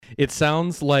It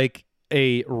sounds like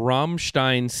a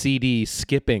Rammstein CD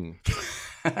skipping.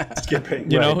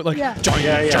 Skipping. You know, right. like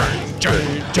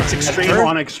It's extreme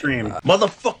on extreme.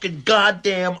 Motherfucking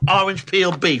goddamn orange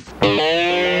peel beef.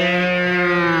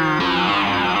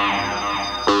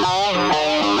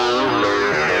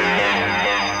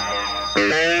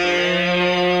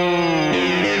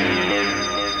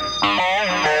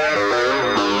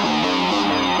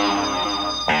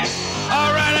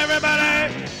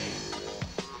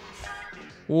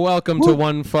 Welcome to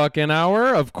One Fucking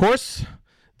Hour, of course,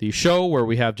 the show where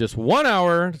we have just 1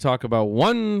 hour to talk about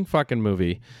one fucking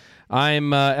movie.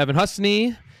 I'm Evan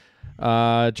Husney,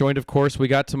 joined, of course, we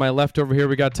got to my left over here,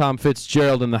 we got Tom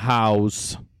Fitzgerald in the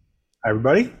house. Hi,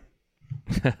 everybody.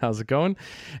 How's it going?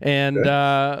 And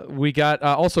we got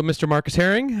also Mr. Marcus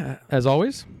Herring, as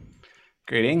always.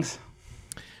 Greetings.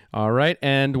 All right,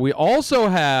 and we also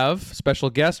have special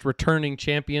guest, returning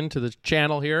champion to the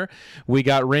channel here. We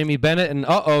got Ramey Bennett, and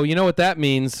you know what that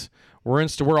means?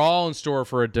 We're all in store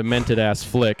for a demented ass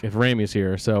flick if Ramey's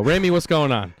here. So, Ramey, what's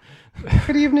going on?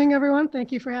 Good evening, everyone.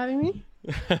 Thank you for having me.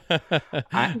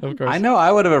 Of course. I know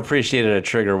I would have appreciated a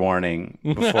trigger warning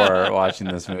before watching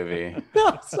this movie.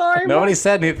 No, sorry. Nobody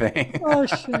said anything. Oh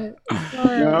shit.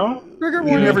 Sorry. No? Trigger You've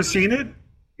warning. never seen it?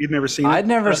 You've never seen it? I'd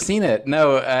never seen it.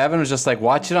 No, Evan was just like,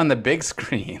 watch it on the big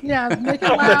screen. Yeah, make it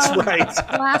loud. That's right.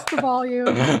 Blast the volume.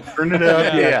 Turn it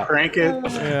up. Yeah. Crank it.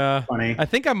 Yeah. Funny. I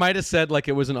think I might have said like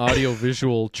it was an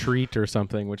audio-visual treat or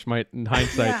something, which might, in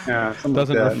hindsight, Yeah, something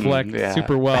doesn't like that. reflect Yeah.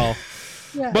 super well.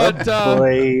 Yeah. But,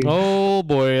 Boy. oh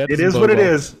boy. that It doesn't is bode what it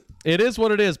well. is. It is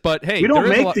what it is, but hey, We don't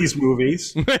there is a make lot- these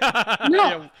movies.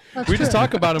 No, that's we just true.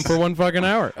 talk about them for one fucking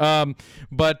hour.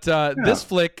 But this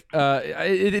flick,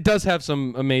 it does have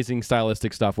some amazing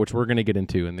stylistic stuff, which we're going to get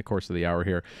into in the course of the hour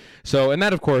here. So, and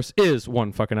that, of course, is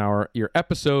One Fucking Hour, your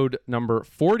episode number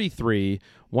 43,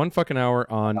 One Fucking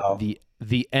Hour on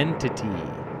the Entity.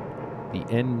 The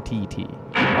NTT.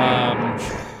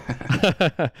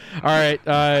 All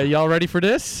right, y'all ready for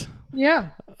this? Yeah.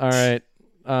 All right.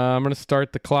 I'm going to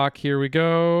start the clock. Here we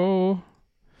go.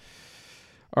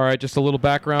 All right, just a little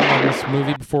background on this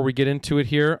movie before we get into it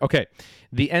here. Okay.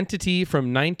 The Entity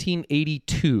from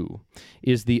 1982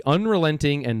 is the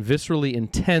unrelenting and viscerally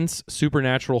intense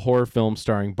supernatural horror film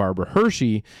starring Barbara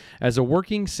Hershey as a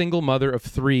working single mother of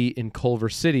three in Culver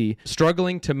City,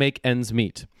 struggling to make ends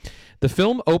meet. The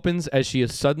film opens as she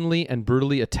is suddenly and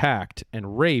brutally attacked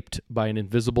and raped by an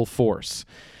invisible force.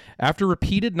 After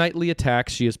repeated nightly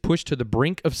attacks, she is pushed to the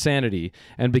brink of sanity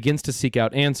and begins to seek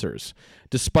out answers.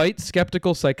 Despite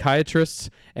skeptical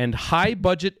psychiatrists and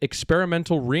high-budget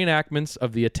experimental reenactments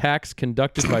of the attacks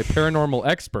conducted by paranormal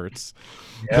experts,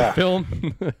 the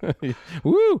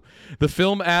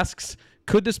film asks,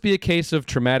 could this be a case of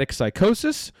traumatic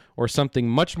psychosis or something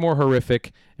much more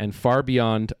horrific and far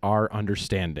beyond our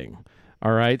understanding?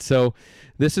 All right, so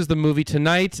this is the movie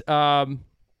tonight.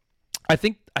 I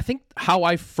think how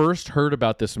I first heard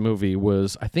about this movie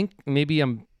was,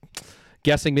 I'm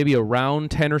guessing maybe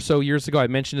around 10 or so years ago. I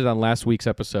mentioned it on last week's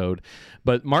episode,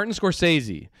 but Martin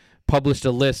Scorsese published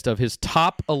a list of his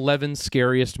top 11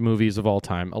 scariest movies of all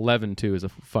time. 11 too is a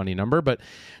funny number, but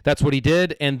that's what he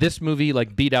did. And this movie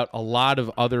like beat out a lot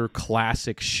of other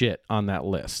classic shit on that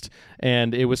list.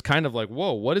 And it was kind of like,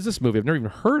 whoa, what is this movie? I've never even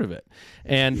heard of it.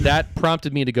 And that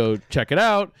prompted me to go check it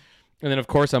out. And then, of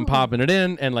course, I'm popping it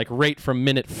in, and like right from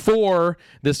minute 4,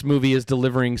 this movie is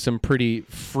delivering some pretty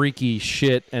freaky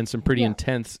shit and some pretty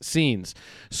intense scenes.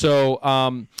 So,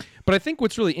 but I think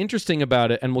what's really interesting about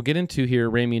it, and we'll get into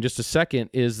here, Ramey, in just a second,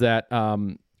 is that,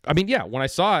 when I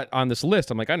saw it on this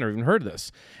list, I'm like, I never even heard of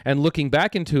this. And looking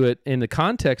back into it in the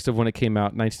context of when it came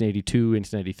out, 1982,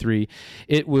 1993,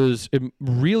 it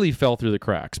really fell through the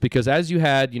cracks because as you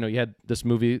had this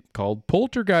movie called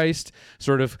Poltergeist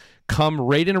sort of come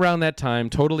right in around that time,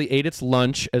 totally ate its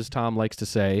lunch, as Tom likes to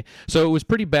say. So it was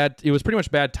pretty bad. It was pretty much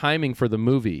bad timing for the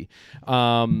movie.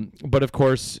 But of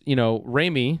course,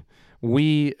 Ramey,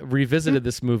 we revisited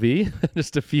this movie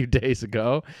just a few days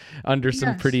ago under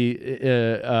some pretty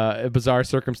bizarre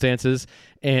circumstances.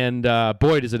 And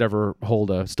boy, does it ever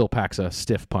still packs a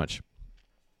stiff punch.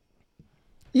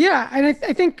 Yeah, and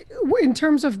I think in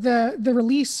terms of the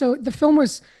release, so the film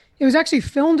was actually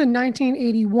filmed in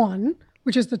 1981,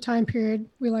 which is the time period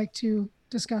we like to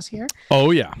discuss here.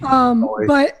 Oh, yeah.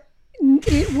 But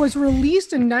it was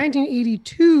released in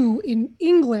 1982 in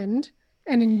England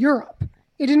and in Europe.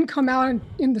 It didn't come out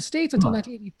in the States until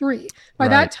 1983. By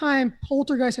that time,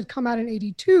 Poltergeist had come out in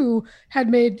 82, had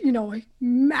made, a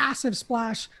massive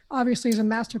splash, obviously as a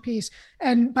masterpiece.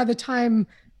 And by the time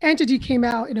Entity came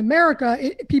out in America,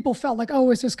 people felt like, oh,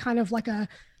 is this kind of like a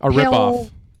ripoff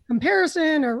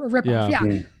comparison or a ripoff?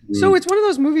 Yeah. So it's one of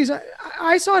those movies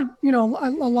I saw it, a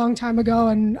long time ago,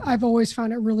 and I've always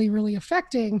found it really, really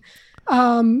affecting.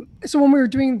 So when we were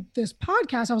doing this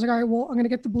podcast, I was like, all right, well, I'm going to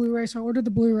get the Blu-ray. So I ordered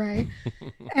the Blu-ray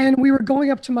and we were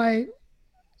going up to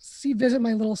visit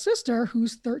my little sister,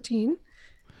 who's 13,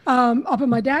 up at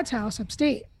my dad's house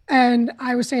upstate. And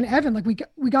I was saying to Evan, like, we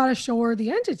got to show her The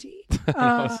Entity.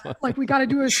 Like, we got to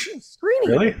do a screening.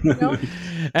 Really?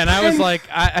 And I was like,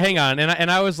 hang on. And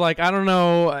I was like, I don't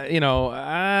know,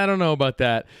 I don't know about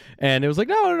that. And it was like,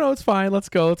 no, it's fine. Let's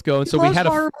go. And so we had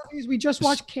horror movies. We just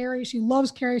watched Carrie. She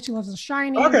loves Carrie. She loves The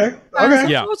Shining. Okay.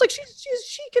 Yeah. I was like, she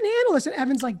can handle this. And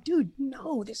Evan's like, dude,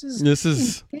 no, this is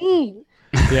insane.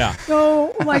 Yeah.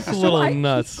 So like, It's a little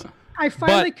nuts. I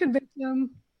finally convinced him.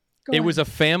 It was a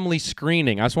family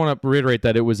screening. I just want to reiterate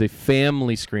that it was a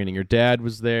family screening. Your dad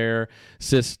was there,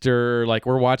 sister. Like,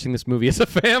 we're watching this movie as a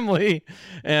family,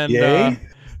 and Yay.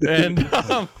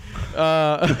 But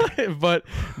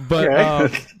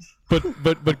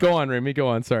go on, Remy. Go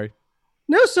on. Sorry.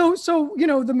 No, so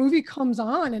the movie comes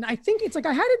on, and I think it's like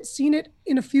I hadn't seen it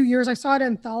in a few years. I saw it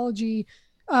Anthology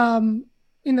in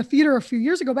the theater a few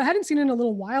years ago, but I hadn't seen it in a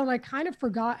little while, and I kind of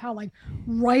forgot how, like,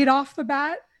 right off the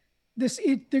bat,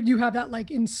 you have that, like,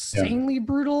 insanely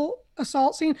brutal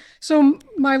assault scene. So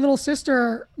my little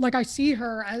sister, like, I see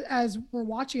her as we're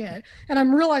watching it, and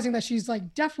I'm realizing that she's,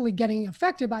 like, definitely getting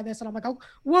affected by this, and I'm like, oh,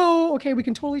 whoa, okay, we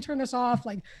can totally turn this off.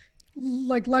 Like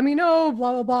let me know,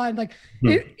 blah blah blah. And like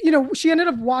she ended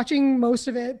up watching most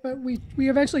of it, but we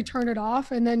eventually turned it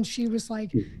off, and then she was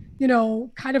like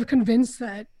kind of convinced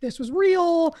that this was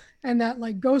real and that,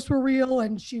 like, ghosts were real,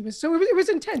 and it was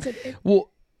intense. It hit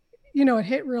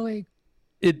really.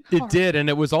 It did, and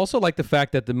it was also like the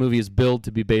fact that the movie is billed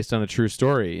to be based on a true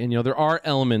story, and there are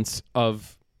elements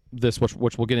of this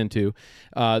which we'll get into.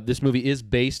 This movie is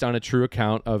based on a true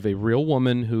account of a real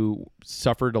woman who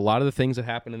suffered a lot of the things that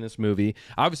happened in this movie.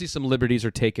 Obviously, some liberties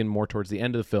are taken more towards the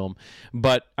end of the film,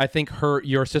 but I think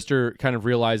your sister kind of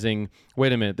realizing,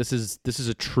 wait a minute, this is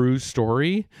a true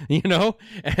story,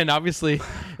 and obviously,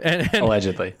 and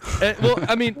allegedly. Well,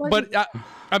 I mean, but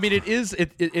it is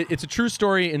it's a true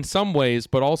story in some ways,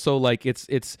 but also, like, it's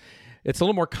a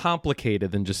little more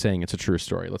complicated than just saying it's a true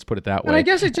story. Let's put it that way. And I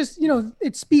guess it just,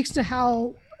 it speaks to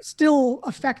how still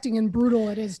affecting and brutal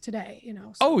it is today,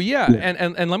 So. Oh, yeah.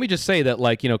 And let me just say that,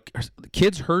 like,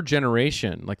 kids her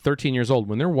generation, like 13 years old,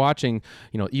 when they're watching,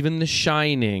 even The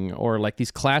Shining or, like,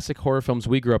 these classic horror films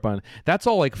we grew up on, that's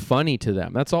all, like, funny to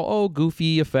them. That's all,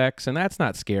 goofy effects, and that's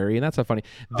not scary, and that's not funny.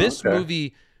 This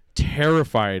movie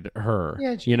terrified her,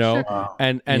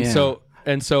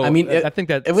 so I mean, I think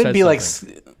that it would be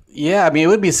something. Like, yeah, I mean, it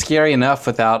would be scary enough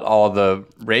without all the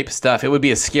rape stuff. It would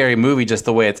be a scary movie just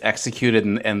the way it's executed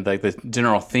and like the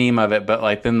general theme of it. But,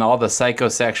 like, then all the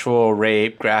psychosexual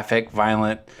rape, graphic,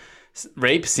 violent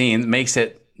rape scenes makes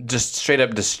it just straight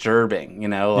up disturbing.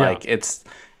 Like it's,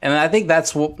 and I think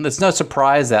it's no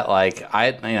surprise that, like,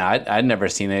 I'd never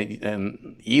seen it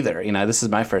either. This is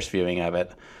my first viewing of it.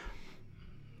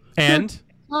 And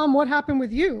what happened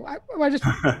with you? I just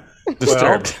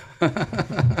disturbed.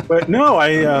 But no,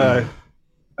 I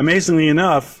amazingly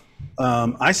enough,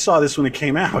 I saw this when it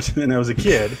came out, and I was a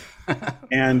kid,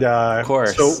 and of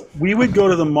course, so we would go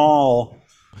to the mall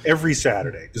every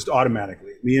Saturday, just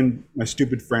automatically. Me and my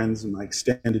stupid friends and my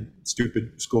extended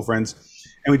stupid school friends,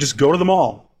 and we just go to the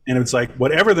mall, and it's like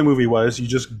whatever the movie was, you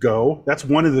just go. That's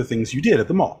one of the things you did at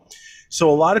the mall. So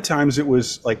a lot of times it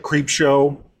was like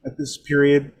Creepshow at this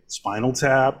period, Spinal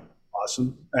Tap.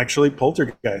 Awesome. Actually,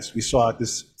 Poltergeist we saw at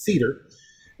this theater.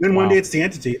 And then one day it's The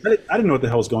Entity. I didn't know what the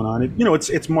hell was going on.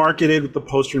 It's marketed with the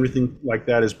poster and everything like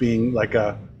that as being like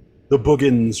the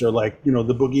Boogans or, like, the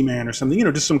Boogeyman or something,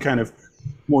 just some kind of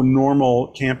more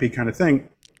normal, campy kind of thing.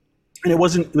 And it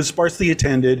was sparsely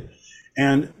attended.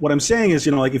 And what I'm saying is,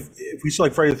 like, if we saw,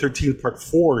 like, Friday the 13th Part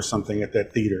 4 or something at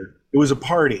that theater, it was a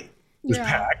party. It was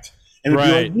packed. And it'd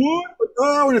be like, what?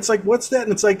 Oh, and it's like, what's that?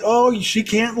 And it's like, oh, she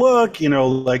can't look,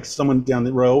 like someone down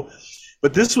the row.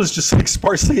 But this was just, like,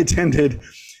 sparsely attended.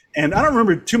 And I don't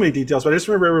remember too many details, but I just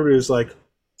remember everybody was, like,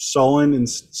 sullen and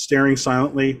staring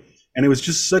silently. And it was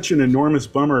just such an enormous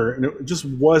bummer. And it just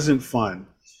wasn't fun.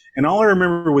 And all I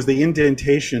remember was the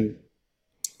indentation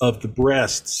of the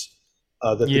breasts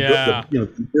that the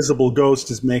invisible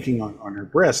ghost is making on her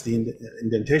breast, the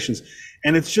indentations.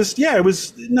 And it's just, it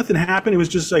was, nothing happened. It was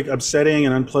just, like, upsetting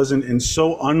and unpleasant and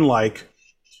so unlike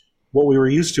what we were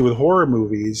used to with horror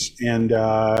movies. And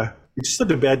it just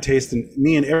left a bad taste in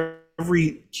me and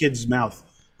every kid's mouth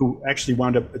who actually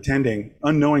wound up attending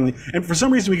unknowingly. And for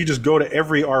some reason, we could just go to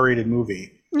every R-rated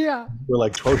movie. Yeah. We're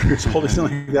like 12 years old or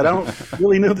something like that. I don't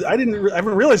really know. I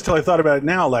haven't realized till I thought about it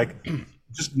now, like,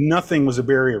 just nothing was a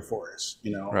barrier for us,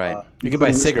 Right. You could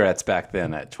buy cigarettes back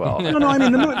then at 12. No, I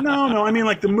mean I mean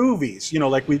like the movies,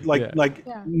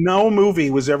 no movie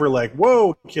was ever like,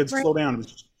 whoa, kids, slow down. It was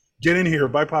just, get in here,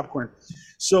 buy popcorn.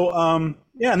 So and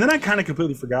then I kind of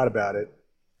completely forgot about it,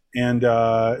 and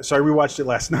so I rewatched it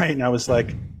last night, and I was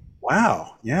like,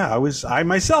 wow, yeah, I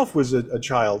myself was a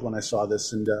child when I saw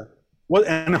this, and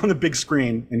on the big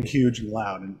screen and huge and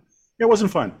loud, and it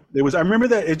wasn't fun. I remember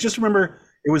that.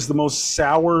 It was the most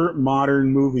sour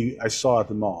modern movie I saw at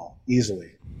the mall,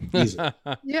 easily.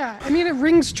 Yeah, I mean, it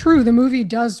rings true. The movie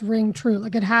does ring true.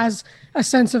 Like, it has a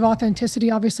sense of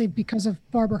authenticity, obviously because of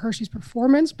Barbara Hershey's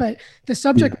performance, but the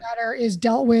subject matter is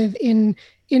dealt with in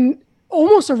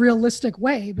almost a realistic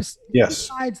way.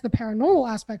 Besides the paranormal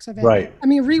aspects of it. Right. I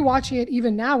mean, rewatching it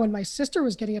even now, when my sister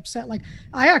was getting upset, like,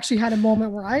 I actually had a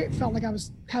moment where I felt like I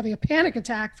was having a panic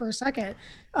attack for a second.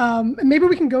 Maybe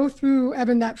we can go through,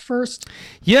 Evan, that first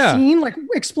scene, like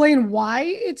explain why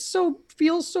it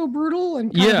feels so brutal,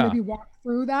 and kind of maybe walk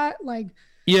through that. Like,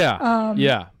 for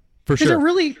because sure. it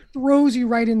really throws you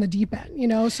right in the deep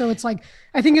end, So it's like,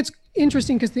 I think it's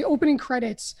interesting because the opening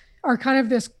credits are kind of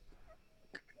this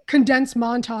condensed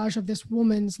montage of this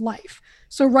woman's life.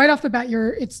 So right off the bat,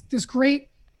 it's this great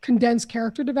condensed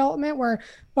character development where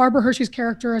Barbara Hershey's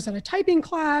character is at a typing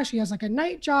class. She has like a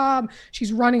night job.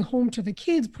 She's running home to the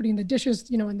kids, putting the dishes,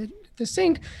 in the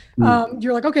sink.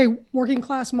 You're like, okay, working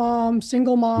class mom,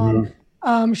 single mom.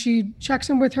 She checks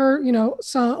in with her,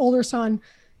 older son.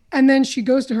 And then she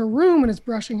goes to her room and is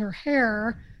brushing her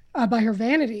hair by her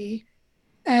vanity.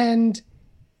 And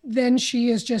then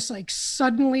she is just like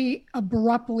suddenly,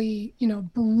 abruptly,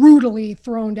 brutally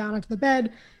thrown down into the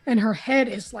bed, and her head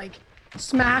is like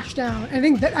smashed down. I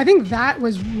think that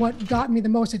was what got me the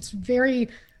most. It's very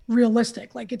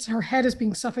realistic. Like, her head is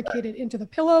being suffocated into the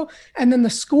pillow, and then the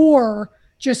score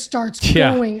just starts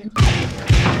going.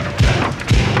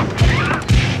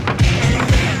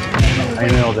 I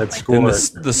know that score. And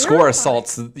the score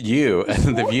assaults you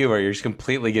and the viewer. You're just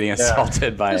completely getting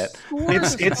assaulted by it.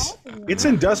 It's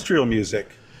industrial music,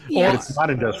 but it's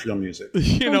not industrial music.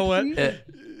 You know what?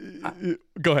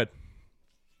 Go ahead.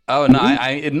 Oh no,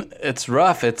 it's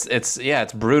rough.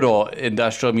 It's brutal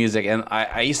industrial music. And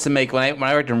I used to make when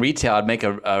I worked in retail, I'd make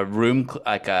a room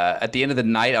at the end of the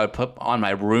night, I would put on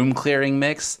my room clearing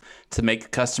mix to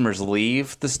make customers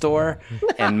leave the store.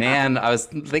 And man, I was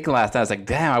thinking last night, I was like,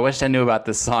 damn, I wish I knew about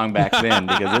this song back then,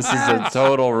 because this is a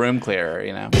total room clearer,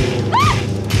 You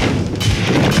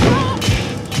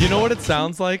know what it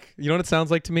sounds like? You know what it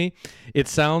sounds like to me? It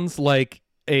sounds like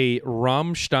a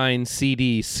Rammstein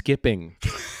CD skipping.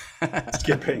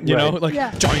 Skipping, like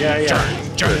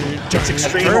it's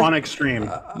extreme on extreme.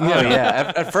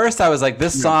 At first I was like,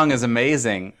 this song is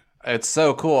amazing, it's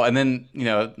so cool, and then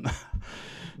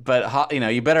but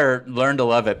you better learn to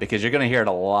love it, because you're going to hear it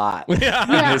a lot in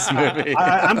this movie.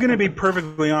 I'm going to be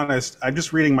perfectly honest. I'm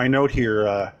just reading my note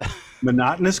here.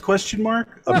 Monotonous question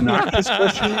mark with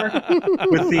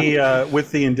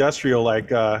the industrial,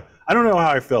 like I don't know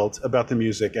how I felt about the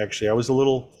music. Actually, I was a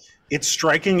little. It's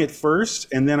striking at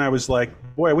first, and then I was like,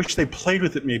 boy, I wish they played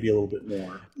with it maybe a little bit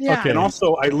more. Yeah. Okay. And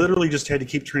also, I literally just had to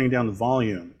keep turning down the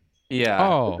volume. Yeah.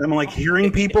 Oh. I'm like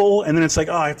hearing people, and then it's like,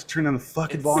 oh, I have to turn down the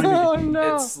fucking volume. Oh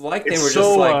no! It's like they It's were so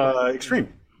just like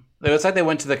extreme. It's like they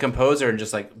went to the composer and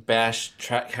just like bashed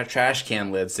trash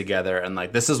can lids together, and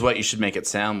like, this is what you should make it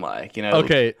sound like.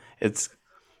 Okay. It's.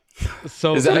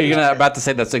 So Are you about to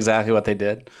say that's exactly what they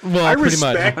did? Well, I pretty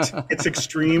respect much. its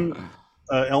extreme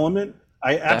element.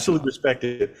 I absolutely respect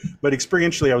it, but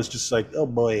experientially, I was just like, oh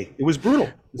boy, it was brutal.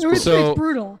 It's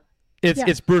brutal.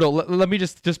 It's brutal. Let me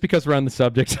just because we're on the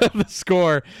subject of the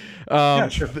score.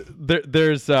 Sure.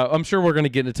 There's I'm sure we're going to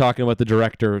get into talking about the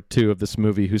director too of this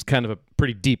movie, who's kind of a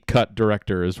pretty deep cut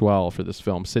director as well for this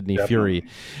film, Sidney Furie.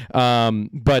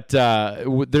 But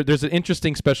there's an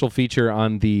interesting special feature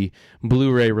on the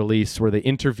Blu-ray release where they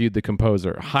interviewed the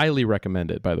composer. Highly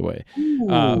recommended, by the way.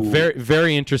 Very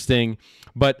very interesting.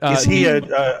 But is he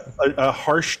a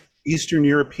harsh Eastern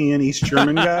European, East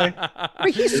German guy?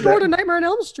 But he scored A Nightmare on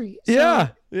Elm Street. So.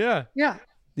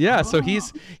 Yeah. So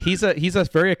he's a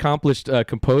very accomplished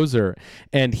composer,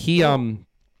 and he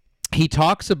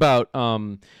talks about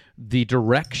the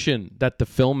direction that the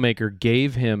filmmaker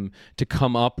gave him to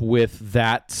come up with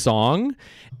that song,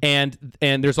 and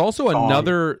there's also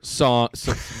another song.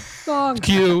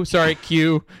 Cue.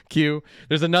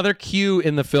 There's another cue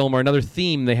in the film, or another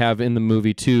theme they have in the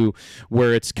movie too,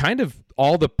 where it's kind of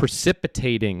all the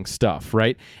precipitating stuff,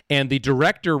 right? And the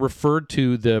director referred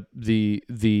to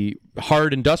the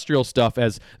hard industrial stuff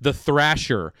as the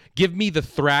thrasher. Give me the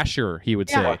thrasher, he would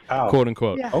say, Wow. quote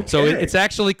unquote. Yeah. Okay. So it's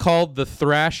actually called the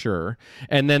thrasher,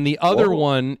 and then the other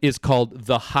one is called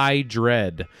the high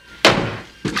dread.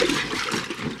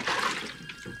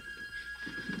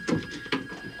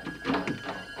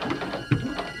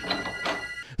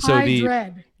 So High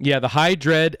dread. Yeah, the high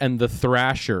dread and the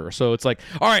thrasher. So it's like,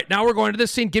 all right, now we're going to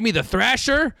this scene. Give me the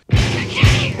thrasher.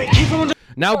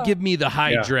 Now give me the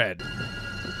high Yeah. dread.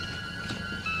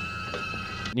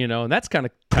 You know, and that's kind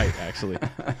of tight, actually.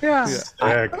 Yeah.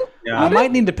 Heck, I yeah.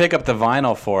 might need to pick up the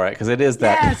vinyl for it because it is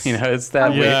that Yes. it's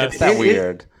that Yes. it's that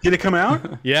weird. Did it come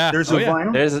out? Yeah. There's Oh, a yeah.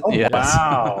 vinyl? There's yes.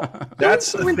 Wow.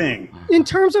 That's a thing. In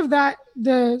terms of that,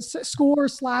 the score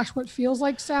 / what feels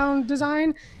like sound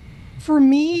design, for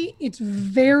me, it's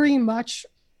very much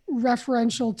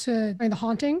referential to The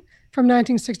Haunting from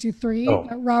 1963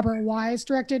 that Robert Wise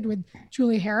directed with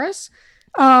Julie Harris.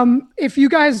 If you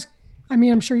guys, I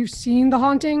mean, I'm sure you've seen The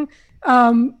Haunting.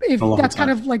 If that's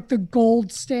kind of like the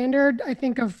gold standard, I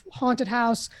think, of haunted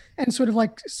house and sort of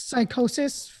like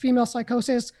psychosis, female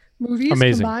psychosis movies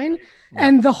combined.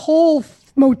 And the whole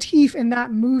motif in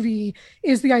that movie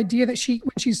is the idea that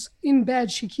when she's in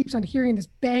bed, she keeps on hearing this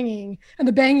banging, and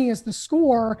the banging is the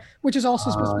score, which is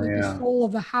also supposed to be the soul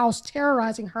of the house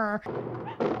terrorizing her.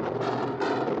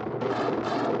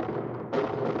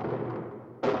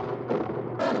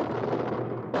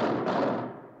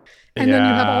 And then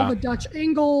you have all the Dutch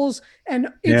angles, and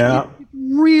it's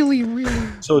really, really.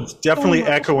 So it's definitely so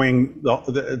much. echoing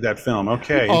that film.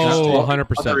 Okay. Oh, Just 100%.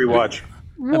 Rewatch.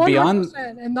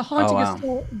 100%. And The Haunting wow. is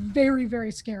still very,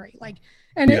 very scary. Like,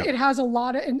 and it has a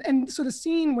lot of, and so the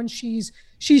scene when she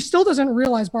still doesn't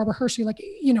realize, Barbara Hershey, like,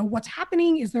 you know, what's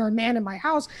happening? Is there a man in my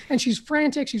house? And she's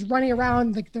frantic. She's running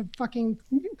around like the fucking,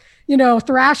 you know,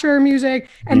 thrasher music.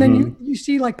 And then you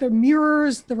see like the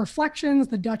mirrors, the reflections,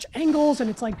 the Dutch angles, and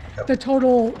it's like the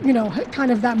total, you know,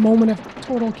 kind of that moment of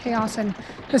total chaos and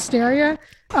hysteria.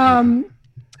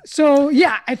 So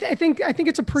yeah, I think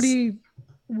it's a pretty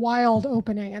wild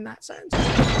opening in that sense.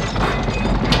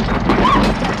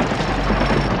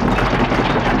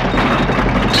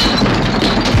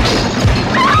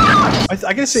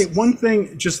 I gotta say one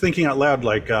thing, just thinking out loud,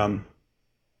 like the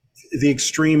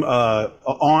extreme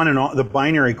on and on, the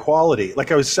binary quality.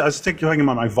 Like I was talking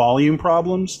about my volume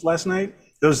problems last night.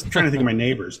 I was trying to think of my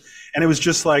neighbors, and it was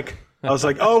just like I was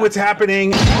like, "Oh, it's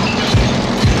happening," and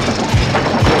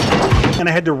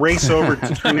I had to race over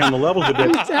to turn down the levels a bit.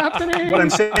 What's happening? What I'm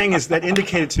saying is that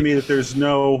indicated to me that there's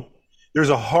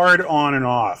a hard on and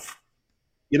off.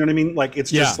 You know what I mean? Like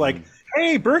it's just like,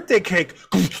 hey, birthday cake.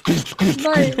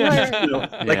 Right. You know,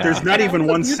 like there's not even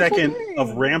 1 second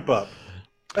of ramp up.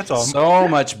 That's all. So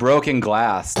much broken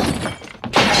glass.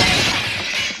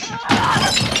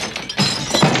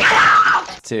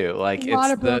 Too. Like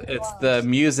lot of broken it's the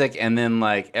music and then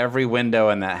like every window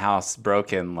in that house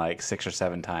broken like 6 or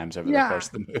 7 times over the course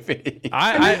of the movie.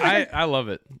 I love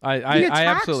it. I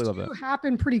absolutely love it.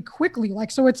 Happen pretty quickly.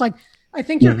 Like, so it's like, I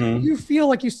think you feel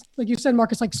like you said,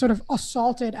 Marcus, like sort of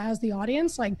assaulted as the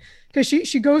audience, like, because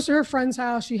she goes to her friend's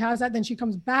house, she has that, then she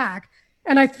comes back.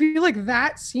 And I feel like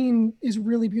that scene is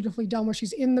really beautifully done where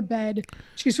she's in the bed,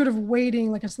 she's sort of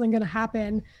waiting, like, is something going to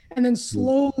happen? And then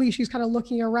slowly she's kind of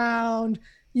looking around.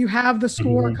 You have the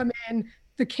score come in,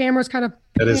 the camera's kind of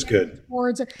That is good.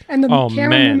 towards it, and the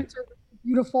camera movements are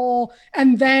beautiful.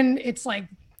 And then it's like,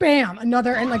 bam,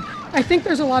 another, and like, I think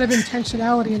there's a lot of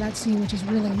intentionality in that scene, which is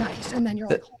really nice. And then you're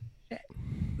like, holy shit.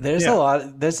 There's a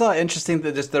lot interesting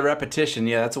that just the repetition.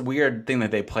 Yeah, that's a weird thing that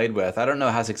they played with. I don't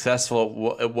know how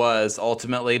successful it was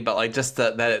ultimately, but like just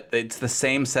that it's the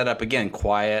same setup again,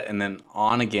 quiet and then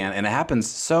on again, and it happens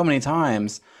so many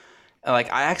times.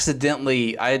 Like I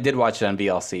did watch it on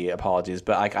VLC, apologies,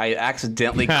 but like I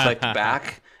accidentally clicked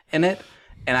back in it.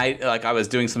 And I was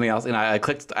doing something else, and I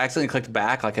accidentally clicked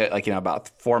back like about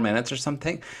 4 minutes or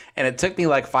something, and it took me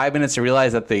like 5 minutes to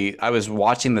realize that I was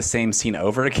watching the same scene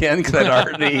over again because I'd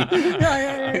already.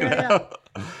 Yeah.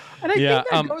 And I think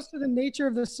that goes to the nature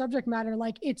of the subject matter.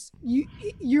 Like it's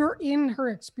you're in her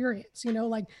experience, you know,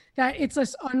 like that it's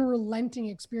this unrelenting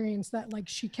experience that like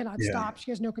she cannot stop.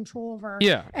 She has no control over.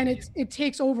 Yeah. And it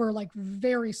takes over like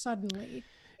very suddenly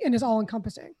and is all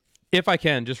encompassing. If I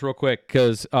can, just real quick,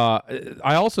 because I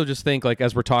also just think, like,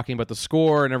 as we're talking about the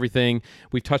score and everything,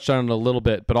 we've touched on it a little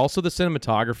bit, but also the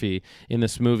cinematography in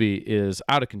this movie is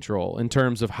out of control in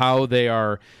terms of how they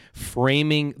are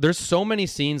framing. There's so many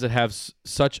scenes that have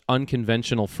such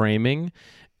unconventional framing,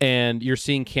 and you're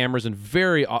seeing cameras in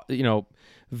very,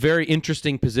 very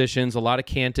interesting positions, a lot of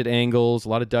canted angles, a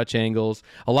lot of Dutch angles,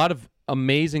 a lot of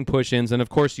amazing push-ins. And of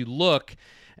course, you look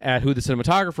at who the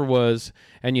cinematographer was,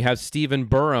 and you have Stephen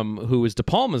Burham, who is De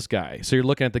Palma's guy. So you're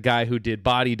looking at the guy who did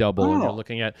Body Double, and you're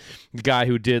looking at the guy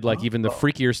who did like even the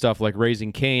freakier stuff like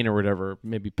Raising Cain or whatever,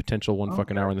 maybe potential One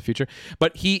Fucking Hour in the future.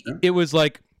 But it was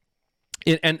like,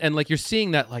 and like you're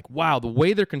seeing that, like, wow, the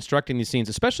way they're constructing these scenes,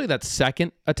 especially that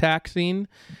second attack scene,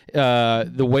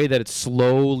 the way that it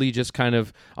slowly just kind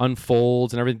of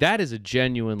unfolds and everything, that is a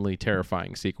genuinely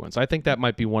terrifying sequence. I think that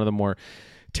might be one of the more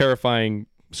terrifying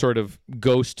sort of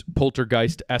ghost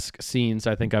poltergeist-esque scenes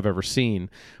I think I've ever seen.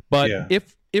 But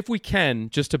if we can,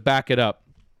 just to back it up,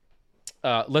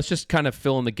 let's just kind of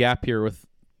fill in the gap here with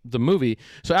the movie.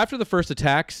 So after the first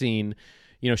attack scene,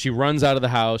 you know, she runs out of the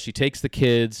house, she takes the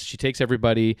kids, she takes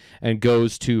everybody and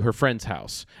goes to her friend's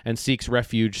house and seeks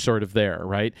refuge sort of there,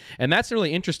 right? And that's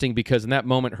really interesting because in that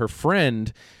moment, her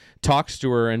friend talks to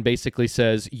her and basically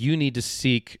says, you need to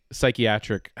seek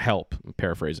psychiatric help, I'm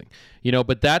paraphrasing, you know,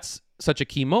 but that's such a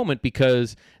key moment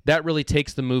because that really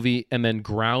takes the movie and then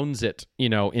grounds it, you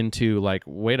know, into like,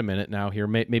 wait a minute now here,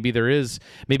 maybe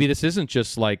this isn't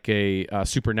just like a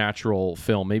supernatural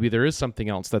film. Maybe there is something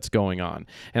else that's going on.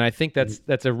 And I think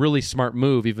that's a really smart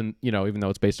move, even though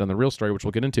it's based on the real story, which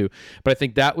we'll get into. But I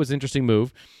think that was an interesting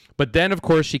move. But then, of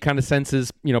course, she kind of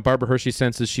senses, you know, Barbara Hershey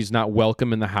senses she's not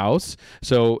welcome in the house.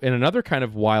 So in another kind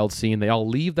of wild scene, they all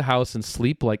leave the house and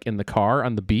sleep like in the car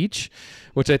on the beach,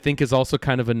 which I think is also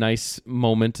kind of a nice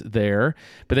moment there.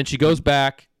 But then she goes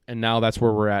back, and now that's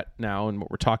where we're at now and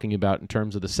what we're talking about in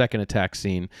terms of the second attack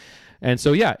scene. And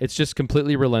so, yeah, it's just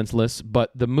completely relentless.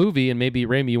 But the movie, and maybe,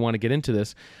 Raimi, you want to get into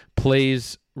this,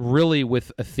 plays really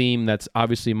with a theme that's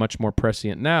obviously much more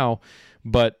prescient now,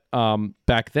 but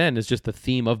back then is just the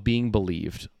theme of being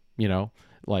believed, you know,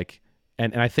 like,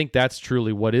 and I think that's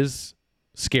truly what is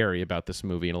scary about this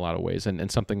movie in a lot of ways,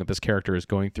 and something that this character is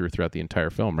going throughout the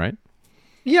entire film, right?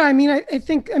 Yeah, I mean, I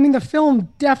think the film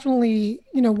definitely,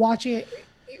 you know, watching it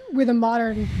with a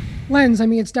modern lens, I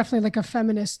mean, it's definitely like a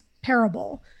feminist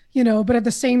parable, you know, but at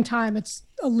the same time, it's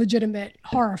a legitimate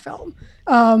horror film.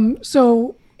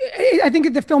 So I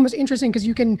think the film is interesting because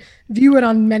you can view it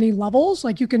on many levels.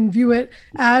 Like you can view it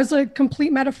as a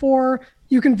complete metaphor.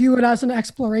 You can view it as an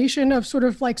exploration of sort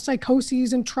of like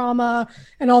psychoses and trauma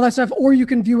and all that stuff. Or you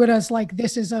can view it as like,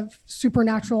 this is a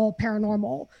supernatural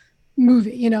paranormal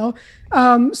movie, you know?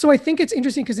 So I think it's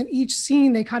interesting because in each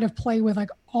scene, they kind of play with like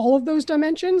all of those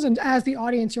dimensions. And as the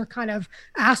audience, you're kind of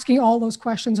asking all those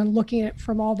questions and looking at it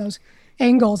from all those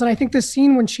angles. And I think the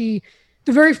scene when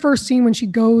the very first scene when she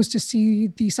goes to see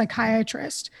the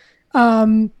psychiatrist,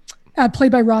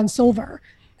 played by Ron Silver,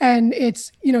 and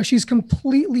it's, you know, she's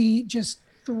completely just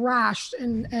thrashed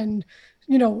and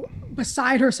you know,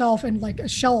 beside herself and like a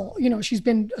shell, you know, she's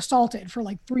been assaulted for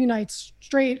like 3 nights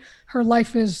straight. Her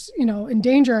life is, you know, in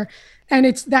danger. And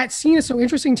that scene is so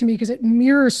interesting to me because it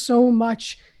mirrors so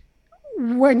much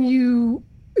when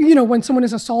someone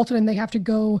is assaulted and they have to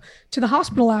go to the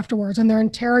hospital afterwards and they're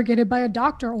interrogated by a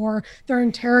doctor or they're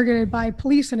interrogated by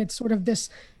police. And it's sort of this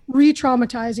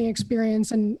re-traumatizing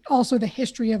experience, and also the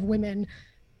history of women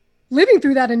living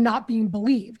through that and not being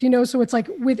believed, you know? So it's like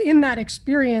within that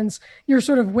experience, you're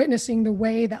sort of witnessing the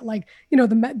way that, like, you know,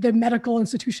 the medical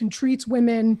institution treats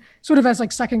women sort of as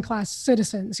like second-class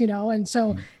citizens, you know? And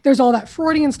so there's all that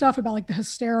Freudian stuff about like the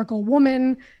hysterical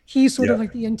woman. He's sort of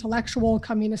like the intellectual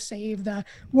coming to save the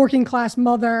working class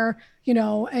mother, you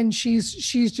know, and she's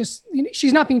just, you know,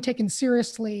 she's not being taken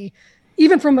seriously,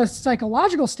 even from a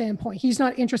psychological standpoint. He's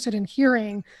not interested in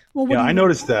hearing, well, what I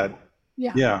noticed that.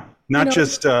 Yeah. Not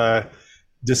just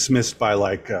dismissed by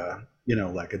like, you know,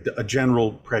 like a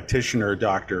general practitioner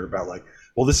doctor about like,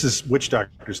 well, this is witch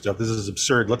doctor stuff. This is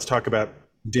absurd. Let's talk about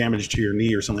damage to your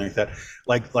knee or something like that.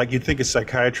 Like you'd think a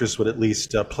psychiatrist would at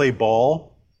least play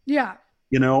ball. Yeah.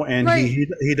 You know, and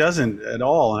he doesn't at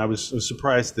all. And I was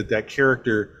surprised that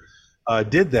character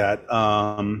did that,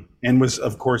 and was,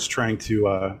 of course, trying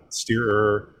to steer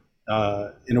her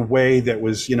in a way that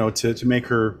was, you know, to make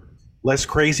her less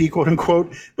crazy, quote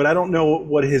unquote. But I don't know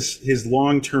what his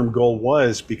long-term goal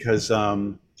was, because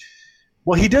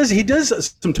well, he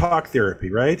does some talk therapy,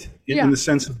 right? In the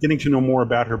sense of getting to know more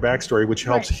about her backstory, which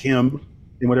helps him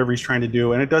in whatever he's trying to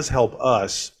do, and it does help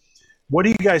us. What do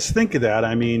you guys think of that?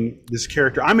 I mean, this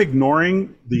character, I'm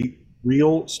ignoring the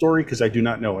real story because I do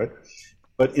not know it,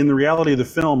 but in the reality of the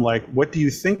film, like, what do you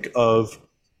think of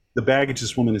the baggage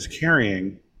this woman is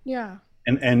carrying? Yeah.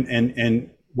 And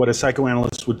what a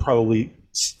psychoanalyst would probably,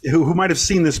 who might have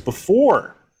seen this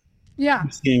before,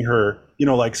 seeing her, you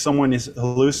know, like someone is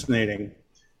hallucinating,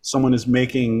 someone is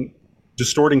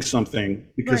distorting something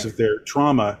because of their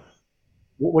trauma.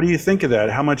 What do you think of that?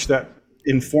 How much that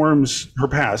informs her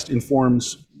past,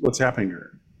 informs what's happening to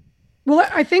her? Well,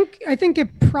 I think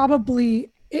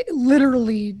it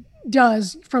literally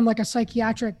does from like a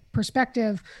psychiatric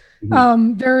perspective.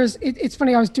 It's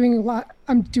funny.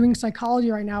 I'm doing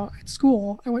psychology right now at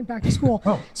school. I went back to school.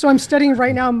 So I'm studying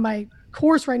right now. My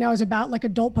course right now is about like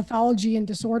adult pathology and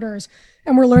disorders.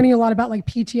 And we're learning a lot about like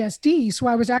PTSD. So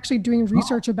I was actually doing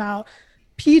research about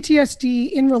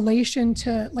PTSD in relation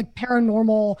to like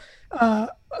paranormal,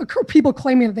 people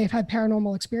claiming that they've had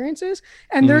paranormal experiences.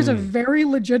 And there's a very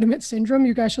legitimate syndrome.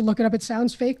 You guys should look it up. It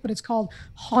sounds fake, but it's called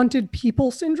haunted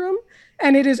people syndrome.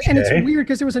 And it is, and it's weird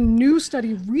because there was a new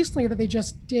study recently that they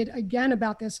just did again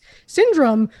about this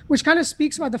syndrome, which kind of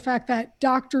speaks about the fact that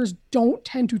doctors don't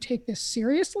tend to take this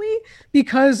seriously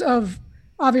because of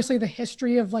obviously the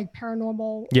history of like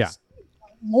paranormal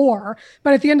lore.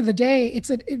 But at the end of the day, it's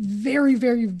a very,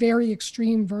 very, very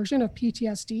extreme version of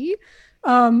PTSD,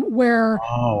 where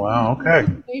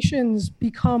hallucinations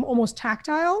become almost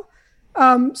tactile.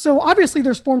 So obviously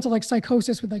there's forms of like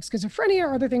psychosis with like schizophrenia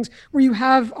or other things where you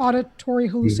have auditory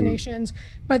hallucinations,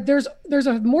 but there's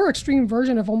a more extreme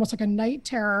version of almost like a night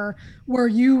terror where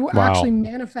you actually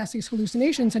manifest these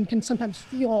hallucinations and can sometimes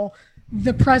feel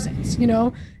the presence, you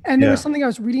know? And there was something I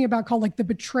was reading about called like the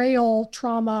betrayal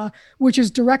trauma, which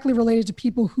is directly related to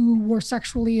people who were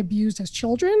sexually abused as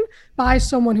children by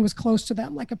someone who was close to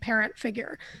them, like a parent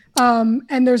figure.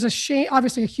 And there's a shame,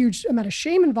 obviously a huge amount of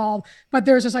shame involved, but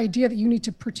there's this idea that you need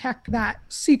to protect that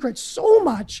secret so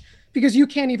much because you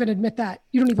can't even admit that.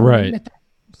 You don't even admit that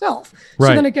yourself. So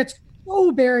then it gets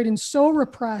so buried and so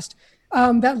repressed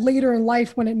that later in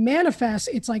life, when it manifests,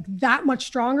 it's like that much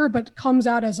stronger, but comes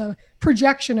out as a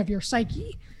projection of your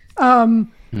psyche.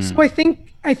 So I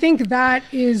think that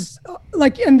is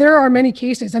like, and there are many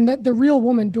cases, and that the real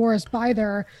woman, Doris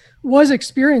Byther, was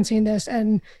experiencing this,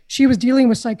 and she was dealing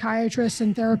with psychiatrists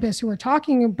and therapists who were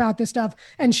talking about this stuff,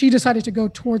 and she decided to go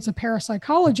towards a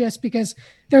parapsychologist because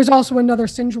there's also another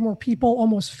syndrome where people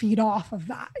almost feed off of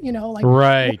that, you know,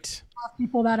 like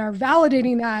people that are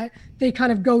validating that, they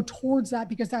kind of go towards that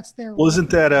because that's their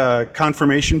isn't that a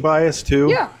confirmation bias too?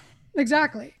 Yeah,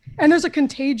 exactly. And there's a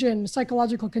contagion,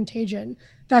 psychological contagion,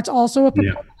 that's also a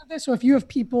proponent of this. So if you have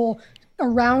people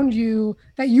around you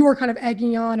that you are kind of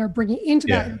egging on or bringing into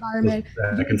that environment,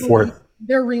 back and forth,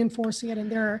 they're reinforcing it,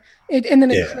 and and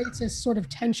then it creates this sort of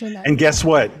tension. And guess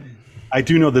what? I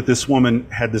do know that this woman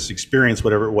had this experience,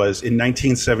 whatever it was, in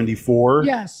 1974.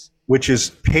 Yes. Which is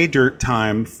pay dirt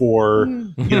time for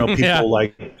people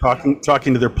like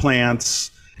talking to their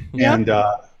plants and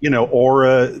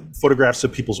aura photographs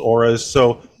of people's auras.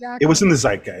 So it was in the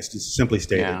zeitgeist, it's simply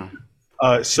stated.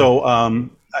 I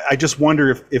just wonder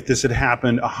if this had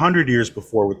happened 100 years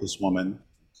before with this woman,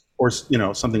 or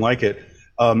something like it.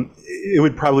 It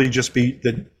would probably just be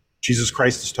that Jesus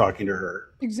Christ is talking to her.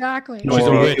 Exactly.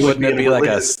 Wouldn't it be like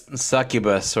a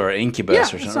succubus or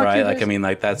incubus or something, right? Like, I mean,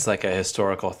 like that's like a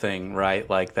historical thing, right?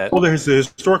 Like that. Well, there's the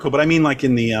historical, but I mean, like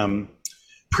in the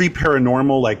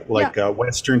pre-paranormal, like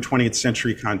Western 20th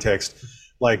century context,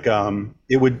 like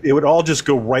it would all just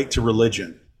go right to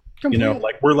religion. Completely.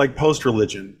 Like we're like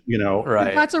post-religion,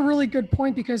 Right. That's a really good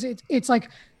point because it's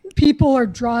like people are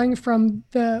drawing from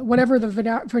whatever the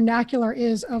vernacular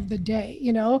is of the day,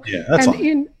 Yeah, that's and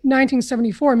in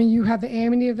 1974, I mean, you have the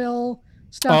Amityville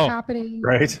stuff happening,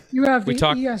 right? You have the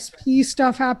ESP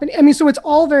stuff happening. I mean, so it's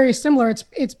all very similar.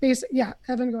 It's basic. Yeah,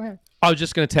 Evan, go ahead. I was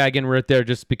just going to tag in right there,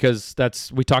 just because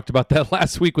we talked about that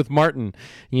last week with Martin.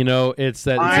 It's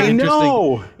that. I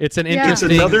know. It's an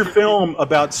interesting. It's another film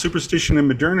about superstition and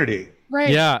modernity.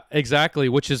 Right. Yeah, exactly.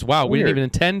 Which is wow. We didn't even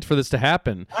intend for this to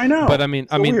happen. I know. But I mean,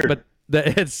 weird. but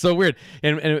it's so weird.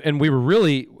 And we were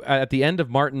really at the end of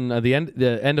Martin, the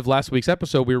end of last week's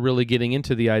episode, we were really getting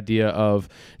into the idea of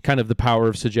kind of the power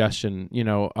of suggestion,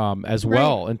 as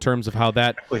well, in terms of how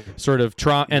that sort of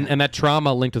trauma and that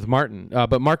trauma linked with Martin.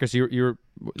 But Marcus, you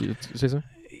say something?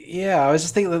 Yeah, I was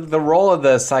just thinking the role of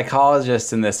the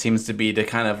psychologist in this seems to be to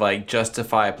kind of like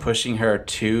justify pushing her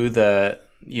to the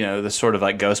sort of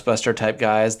like Ghostbuster type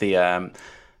guys, the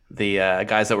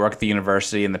guys that work at the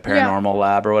university in the paranormal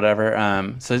lab or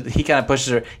whatever. So he kind of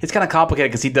pushes her. It's kind of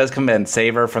complicated because he does come in and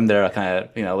save her from there kind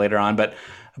of, later on. But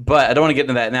I don't want to get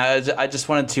into that now. I just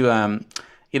wanted to,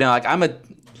 like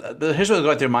here's what's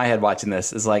going through my head watching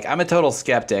this is like, I'm a total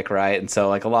skeptic, right? And so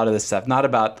like a lot of this stuff, not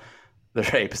about the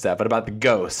rape stuff, but about the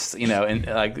ghosts, and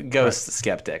like ghost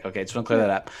skeptic. Okay, just want to clear that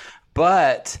up.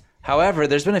 But However,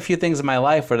 there's been a few things in my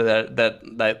life where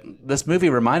that this movie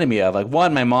reminded me of. Like,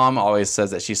 one, my mom always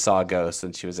says that she saw a ghost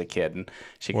when she was a kid, and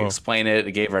she could explain it.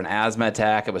 It gave her an asthma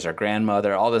attack. It was her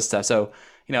grandmother, all this stuff. So,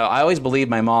 I always believed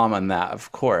my mom on that,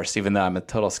 of course, even though I'm a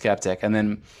total skeptic. And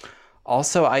then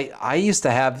also, I used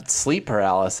to have sleep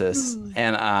paralysis,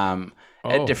 and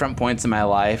at different points in my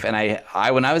life. And I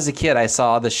when I was a kid, I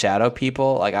saw the shadow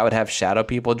people. Like, I would have shadow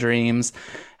people dreams.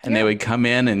 And they would come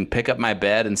in and pick up my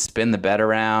bed and spin the bed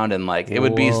around, and like it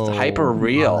would be hyper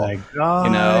real, my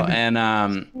God.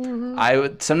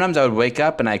 And sometimes I would wake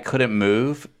up and I couldn't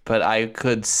move, but I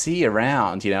could see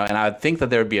around, and I would think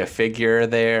that there would be a figure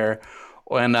there.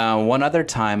 And one other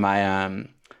time,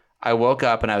 I woke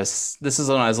up and this is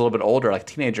when I was a little bit older, like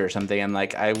teenager or something, and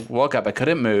like I woke up, I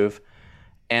couldn't move,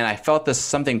 and I felt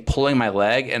something pulling my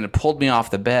leg, and it pulled me off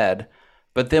the bed.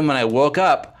 But then when I woke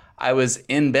up, I was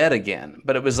in bed again,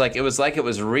 but it was like it was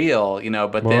real,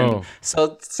 But then,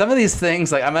 so some of these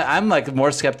things, like I'm like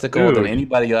more skeptical than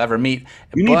anybody you'll ever meet.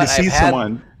 You need to see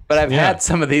someone. But I've had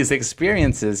some of these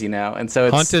experiences, and so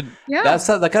it's Haunted.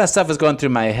 that kind of stuff is going through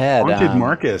my head. Haunted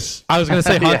Marcus. I was going to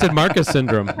say haunted Marcus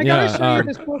syndrome. I gotta show you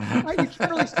this book. You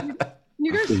can't really see it.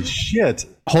 You guys Holy shit.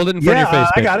 Hold it in front of your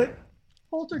face. I babe. got it.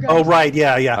 Poltergeist. Oh, right.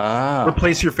 Yeah. Ah.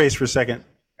 Replace your face for a second,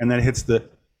 and then it hits the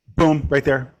boom right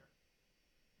there.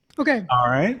 Okay. All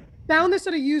right. Found this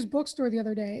at a used bookstore the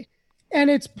other day, and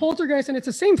it's Poltergeist, and it's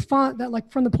the same font that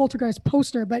like from the Poltergeist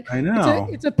poster, but I know.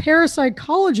 it's a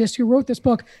parapsychologist who wrote this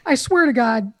book. I swear to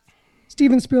God,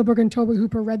 Steven Spielberg and Tobe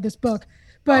Hooper read this book,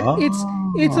 but it's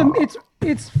from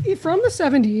the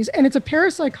 70s, and it's a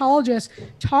parapsychologist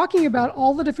talking about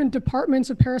all the different departments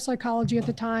of parapsychology at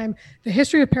the time, the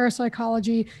history of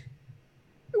parapsychology.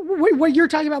 What you're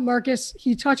talking about, Marcus,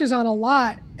 he touches on a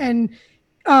lot. And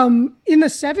in the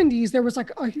 70s, there was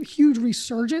like a huge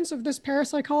resurgence of this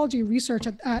parapsychology research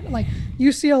at like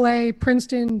UCLA,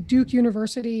 Princeton, Duke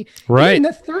University. Right. In the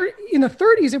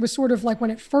 30s, it was sort of like when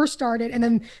it first started, and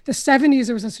then the 70s,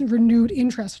 there was this renewed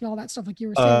interest in all that stuff, like you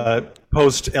were saying.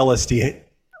 Post LSD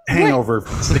hangover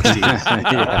 60s.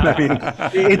 I mean,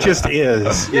 it just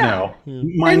is,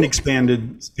 mind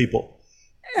expanded people.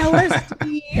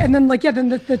 LSD, and then then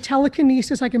the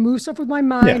telekinesis, I can move stuff with my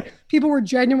mind. Yeah. People were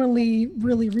genuinely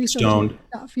really researching Stoned.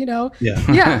 stuff,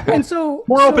 Yeah. And so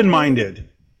More open-minded,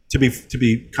 to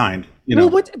be kind, Well,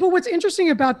 what's interesting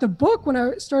about the book when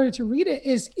I started to read it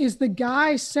is the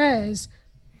guy says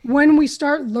when we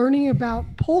start learning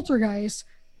about poltergeists,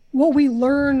 what we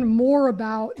learn more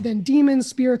about than demons,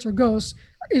 spirits, or ghosts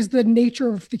is the nature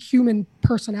of the human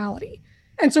personality.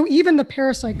 And so even the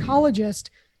parapsychologist,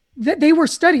 that they were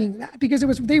studying that because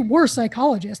they were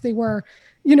psychologists. They were,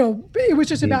 it was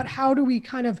just about how do we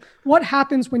what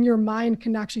happens when your mind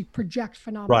can actually project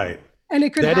phenomena. Right. And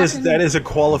it could that is a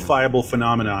qualifiable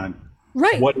phenomenon.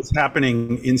 Right. What is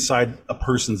happening inside a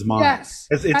person's mind. Yes.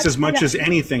 It's as much as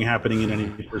anything happening in any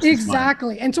person's mind.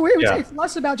 Exactly. And so it's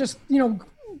less about just,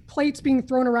 plates being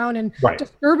thrown around and Right.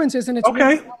 disturbances. And it's Okay.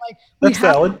 really more like we That's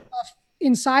have valid. stuff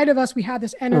inside of us. We have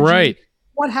this energy. Right.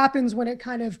 What happens when it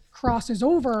kind of crosses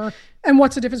over, and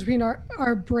what's the difference between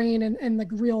our brain and like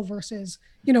real versus,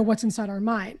 what's inside our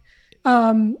mind.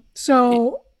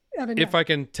 So Evan, If I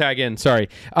can tag in, sorry,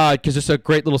 because it's a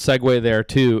great little segue there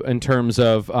too, in terms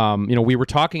of we were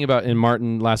talking about in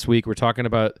Martin last week. We're talking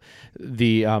about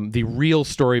the real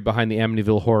story behind the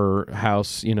Amityville Horror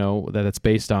House, that it's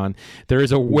based on. There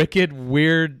is a wicked,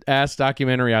 weird ass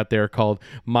documentary out there called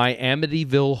My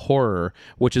Amityville Horror,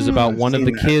 which is about one of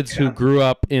the kids who grew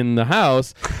up in the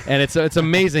house, and it's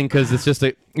amazing because it's just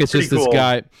this cool.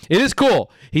 guy. It is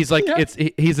cool. He's like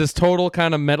he's this total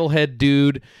kind of metalhead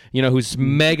dude, who's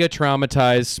mega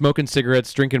traumatized, smoking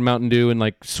cigarettes, drinking Mountain Dew, and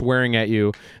like swearing at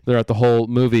you throughout the whole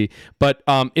movie. But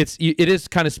it is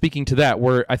kind of speaking to that,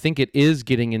 where I think it is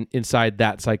getting inside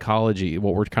that psychology,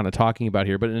 what we're kind of talking about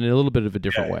here, but in a little bit of a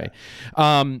different way.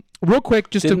 Real quick,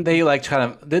 there's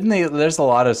a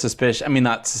lot of suspicion. I mean,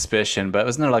 not suspicion, but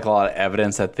wasn't there like a lot of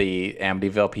evidence that the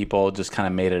Amityville people just kind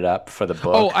of made it up for the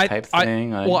book type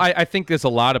thing? I think there's a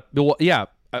lot of,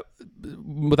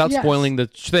 without spoiling the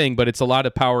thing, but it's a lot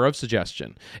of power of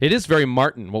suggestion. It is very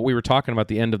Martin, what we were talking about at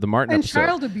the end of the Martin and episode.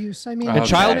 child abuse. I mean,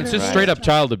 It's just straight up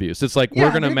child abuse. It's like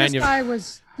we're going to This guy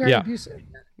was very abusive.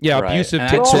 abusive.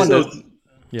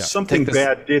 And Something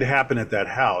bad did happen at that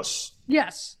house.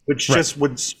 Yes. Which just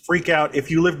would freak out if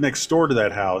you lived next door to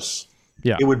that house.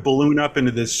 Yeah. It would balloon up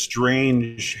into this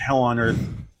strange hell on earth,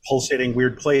 pulsating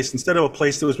weird place instead of a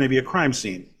place that was maybe a crime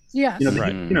scene. Yes.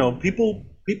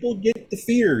 People get the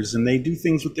fears and they do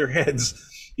things with their heads.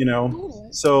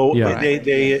 So they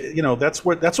that's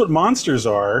what monsters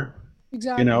are.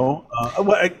 Exactly. You know,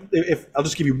 if I'll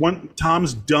just give you one,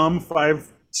 Tom's dumb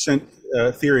 5 cent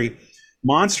theory.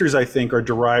 Monsters, I think, are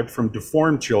derived from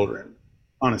deformed children,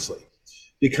 honestly,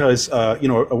 because you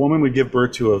know, a woman would give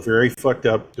birth to a very fucked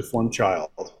up, deformed child,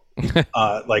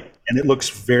 and it looks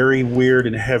very weird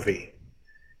and heavy,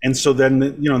 and so then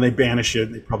you know they banish it,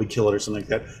 and they probably kill it or something like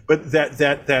that. But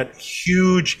that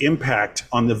huge impact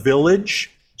on the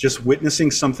village, just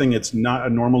witnessing something that's not a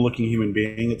normal looking human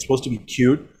being, it's supposed to be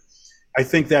cute. I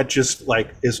think that just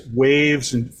like is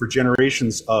waves and for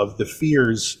generations of the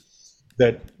fears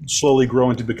that slowly grow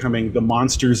into becoming the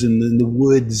monsters in the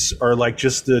woods, are like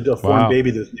just the deformed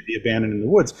baby that's maybe abandoned in the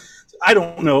woods. I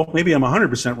don't know. Maybe I'm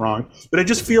 100% wrong, but I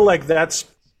just feel like that's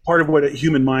part of what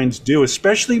human minds do,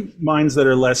 especially minds that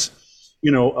are less,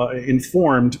 you know,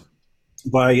 informed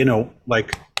by, you know,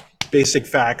 like basic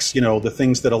facts, you know, the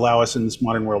things that allow us in this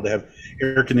modern world to have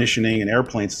air conditioning and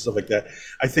airplanes and stuff like that.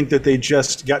 I think that they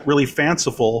just got really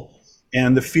fanciful,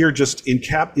 and the fear just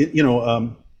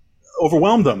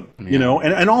overwhelmed them, you know,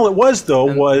 and all it was though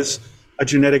was a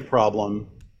genetic problem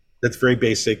that's very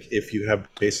basic if you have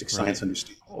basic science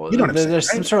understanding. Well, You know what I'm saying, there's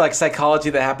right? some sort of like psychology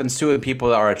that happens too with people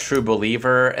that are a true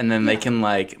believer, and then they can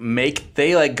like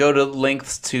go to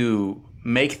lengths to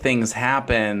make things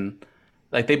happen.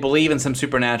 Like they believe in some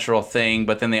supernatural thing,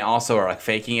 but then they also are like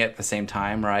faking it at the same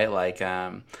time, right? Like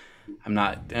I'm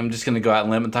just gonna go out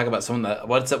and limb and talk about someone that,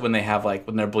 what's it when they have like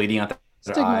when they're bleeding out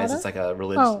their eyes? It's like a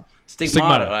religious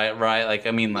stigmata, right? Like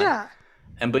I mean, like,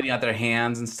 and bleeding out their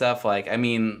hands and stuff. Like I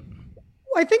mean,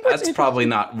 I think that's probably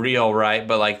not real, right?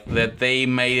 But like that they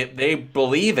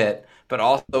believe it, but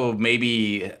also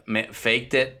maybe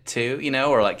faked it too, you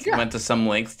know, or like went to some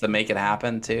lengths to make it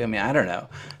happen too. I mean, I don't know.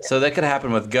 So that could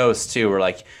happen with ghosts too, where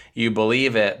like you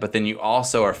believe it, but then you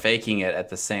also are faking it at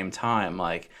the same time.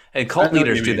 Like, and cult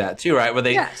leaders do that too, right? Where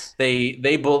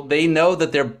they know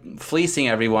that they're fleecing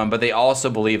everyone, but they also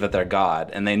believe that they're God,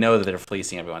 and they know that they're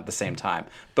fleecing everyone at the same time.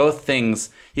 Both things,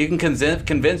 you can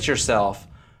convince yourself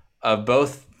of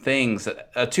both things,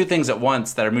 two things at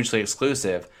once that are mutually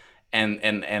exclusive, and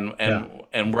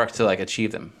work to like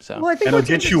achieve them. So well, I think and it'll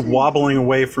get you wobbling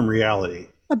away from reality.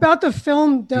 About the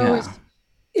film though is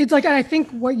it's like, and I think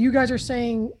what you guys are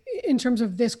saying in terms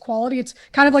of this quality, it's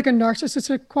kind of like a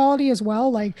narcissistic quality as well.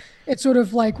 Like it's sort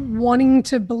of like wanting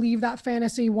to believe that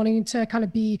fantasy, wanting to kind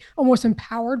of be almost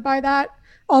empowered by that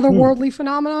otherworldly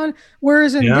phenomenon.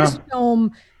 Whereas in this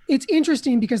film, it's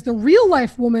interesting because the real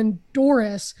life woman,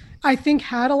 Doris, I think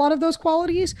had a lot of those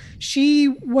qualities. She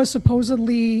was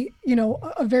supposedly, you know,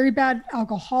 a very bad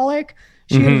alcoholic.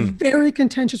 She had a very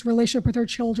contentious relationship with her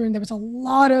children. There was a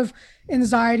lot of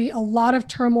anxiety, a lot of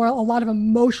turmoil, a lot of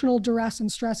emotional duress and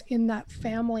stress in that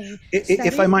family.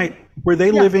 If I might, were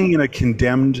they living in a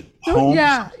condemned home?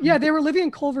 Yeah, they were living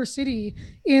in Culver City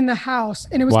in the house,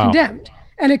 and it was condemned.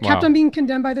 And it kept on being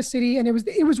condemned by the city, and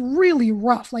it was really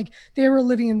rough. Like they were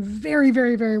living in very,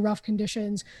 very, very rough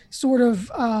conditions, sort of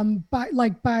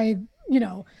by you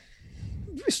know,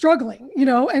 struggling, you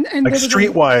know, and like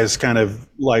streetwise kind of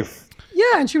life.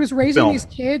 Yeah, and she was raising these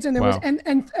kids, and there was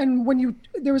and when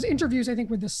there was interviews, I think,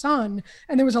 with the son,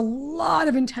 and there was a lot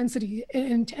of intensity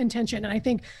and tension, and I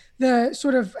think the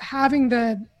sort of having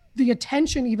the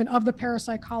attention even of the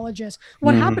parapsychologist.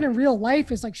 What happened in real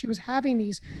life is like she was having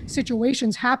these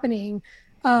situations happening,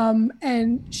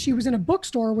 and she was in a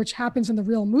bookstore, which happens in the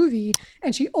real movie,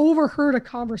 and she overheard a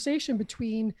conversation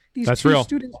between these two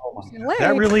students.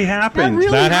 That really happened.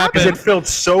 That happened. It felt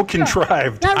so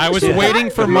contrived. I was waiting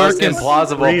for Marcus.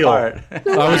 Implausible part.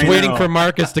 I was waiting for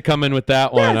Marcus to come in with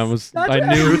that one. I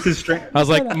knew. I was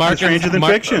like, Marcus, stranger than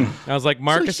fiction. I was like,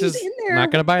 Marcus so is not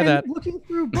going to buy that. Looking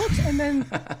through books, and then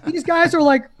these guys are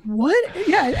like, "What?"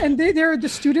 Yeah, and they're the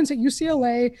students at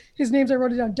UCLA. His name's, I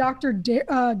wrote it down,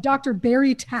 Dr.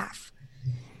 Barry Taff.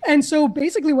 And so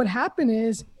basically, what happened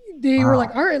is they were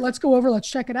like, "All right, let's go over, let's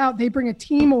check it out." They bring a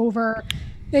team over.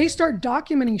 They start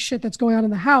documenting shit that's going on in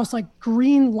the house, like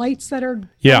green lights that are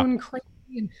going crazy,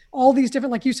 and all these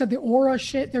different, like you said, the aura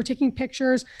shit. They're taking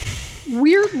pictures.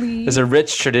 Weirdly, there's a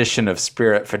rich tradition of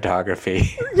spirit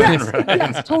photography.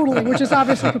 Yes, totally, which is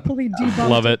obviously completely debunked.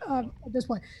 Love it. At this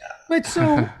point. But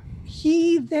so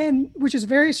he then, which is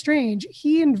very strange,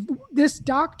 he and this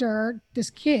doctor, this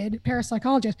kid,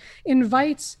 parapsychologist,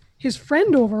 invites his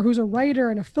friend over, who's a writer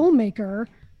and a filmmaker,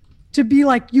 to be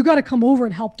like, you got to come over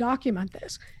and help document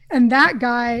this. And that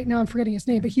guy, now I'm forgetting his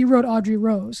name, but he wrote Audrey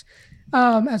Rose.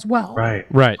 as well.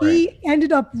 Right. He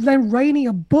ended up then writing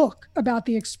a book about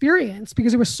the experience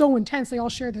because it was so intense. They all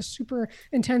shared this super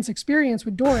intense experience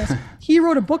with Doris. He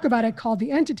wrote a book about it called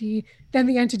The Entity. Then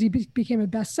The Entity became a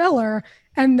bestseller.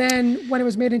 And then when it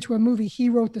was made into a movie, he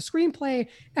wrote the screenplay,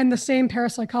 and the same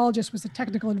parapsychologist was the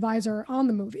technical advisor on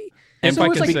the movie. And so if I it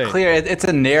was can like, say- Clear, it's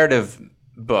a narrative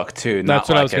book too. That's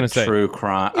not what I like was gonna a say. True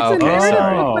crime. it's a narrative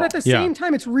book, but at the Yeah. same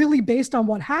time, it's really based on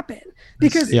what happened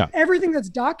because Yeah. everything that's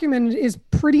documented is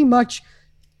pretty much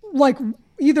like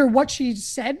either what she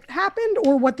said happened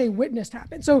or what they witnessed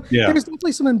happened. So there's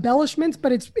definitely some embellishments,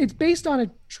 but it's based on a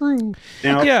true.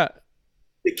 Now, Yeah.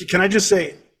 can I just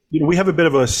say, we have a bit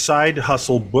of a side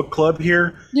hustle book club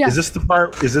here. Yeah. Is this the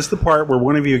part where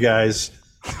one of you guys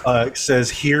says,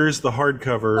 "Here's the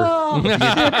hardcover"? Oh, shit,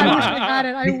 I wish I had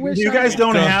it. I wish You I guys had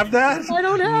don't it. have that? I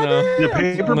don't have No. it. The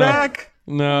paperback?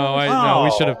 No, no,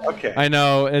 we should have. Okay. I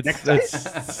know it's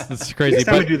crazy, Next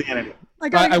time we but do the entity.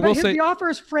 Like I will say- the author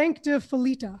is Frank de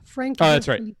Filita. Frank. Oh, de that's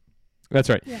right. Filita. That's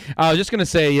right. Yeah. I was just gonna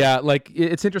say, yeah, like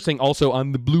it's interesting. Also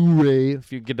on the Blu-ray, if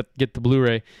you get the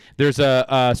Blu-ray, there's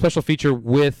a special feature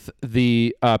with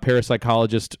the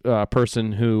parapsychologist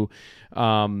person who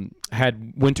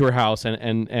went to her house and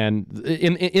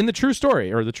in the true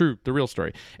story or the real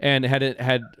story, and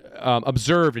had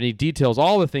observed, and he details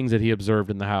all the things that he observed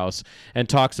in the house and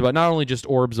talks about not only just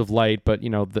orbs of light, but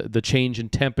the change in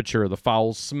temperature, the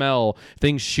foul smell,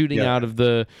 things shooting out of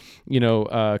the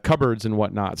cupboards and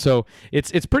whatnot. So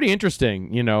it's pretty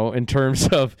interesting, in terms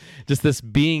of just this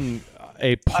being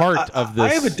a part of this.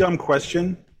 I have a dumb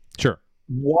question. Sure.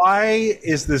 Why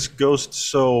is this ghost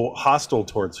so hostile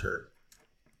towards her?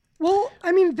 Well,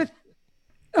 I mean,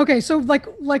 okay, so like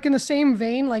in the same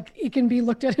vein, like it can be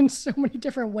looked at in so many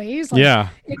different ways. Like, Yeah.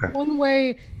 In one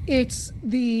way, it's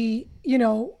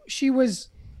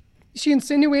she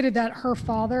insinuated that her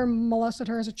father molested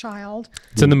her as a child.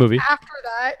 It's in the movie. After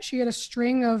that, she had a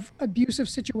string of abusive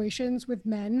situations with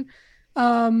men.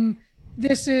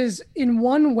 This is in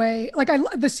one way, like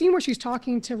the scene where she's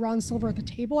talking to Ron Silver at the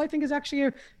table, I think is actually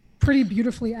a pretty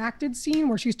beautifully acted scene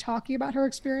where she's talking about her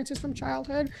experiences from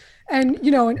childhood. And,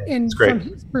 and great. from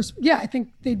his I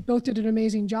think they both did an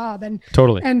amazing job. And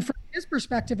Totally. And from his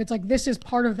perspective, it's like, this is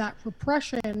part of that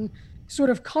repression sort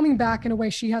of coming back in a way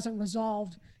she hasn't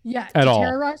resolved yet At to all.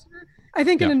 terrorize her. I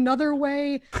think in another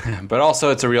way, But also,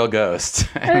 it's a real ghost.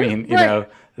 I mean, right.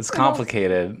 it's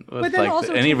complicated. But then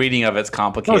also Any to- reading of it's Oh,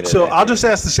 complicated. so I'll just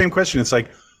ask the same question. It's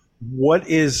like, what's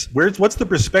the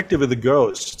perspective of the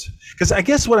ghost? Because I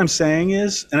guess what I'm saying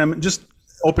is, and I'm just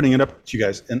opening it up to you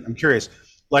guys, and I'm curious,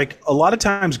 like a lot of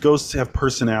times ghosts have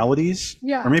personalities,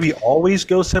 Yeah. or maybe always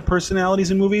ghosts have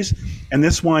personalities in movies, and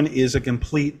this one is a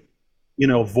complete,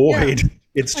 void. Yeah.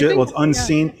 It's I just, think- it's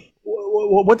unseen.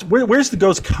 Where's the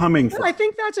ghost coming from? I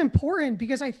think that's important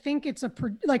because I think it's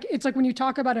it's like when you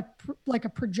talk about a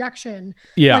projection.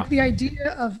 Yeah. Like the idea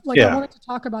of I Yeah. wanted to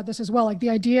talk about this as well. Like the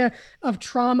idea of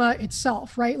trauma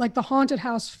itself, right? Like the Haunted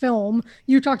House film.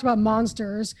 You talked about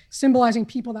monsters symbolizing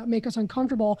people that make us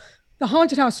uncomfortable. The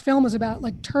Haunted House film is about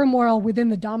like turmoil within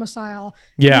the domicile,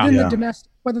 within the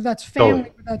domestic, whether that's family, Totally.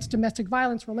 whether that's domestic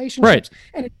violence, relationships,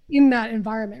 and it's in that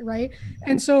environment, right?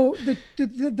 And so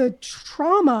the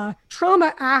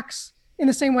trauma acts in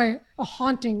the same way a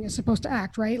haunting is supposed to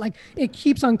act, right? Like it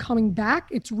keeps on coming back,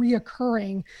 it's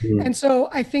reoccurring. And so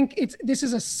I think this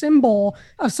is a symbol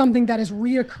of something that is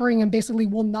reoccurring and basically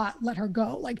will not let her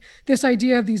go. Like this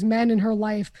idea of these men in her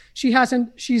life, she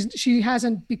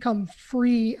hasn't become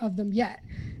free of them yet.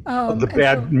 The and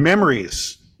bad so-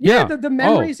 memories. Yeah. the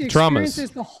memories, the traumas. experiences,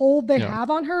 the hold they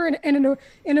have on her, and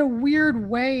in a weird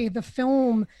way, the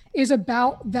film is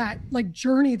about that like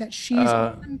journey that she's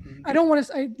on. I don't want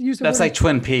to use the That's word like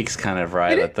Twin Peaks, kind of,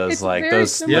 right? It- That those it's like very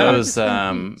those similar those to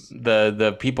Twin Peaks.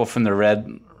 the people from the red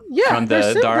from they're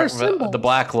the they're dark symbols. the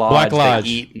Black Lodge, Black Lodge. they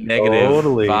eat negative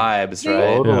Totally. vibes,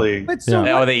 right? Totally. But so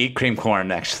Oh, they eat cream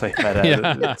corn actually, but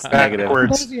Yeah. it's negative.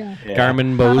 Backwards. Bozia,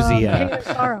 Carmen Pain Bozia. and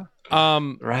Sorrow.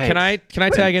 Right. Can I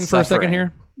tag in for a second Suffering.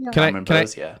 here? Yeah. Can I?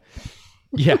 Yeah.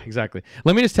 Yeah, exactly.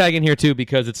 Let me just tag in here too,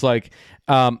 because it's like,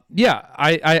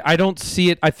 I don't see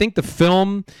it. I think the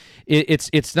film,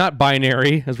 it's not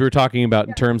binary, as we were talking about,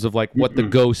 in terms of like what the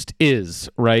ghost is,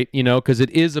 right? Because it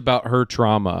is about her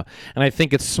trauma, and I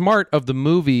think it's smart of the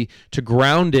movie to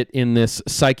ground it in this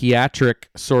psychiatric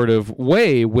sort of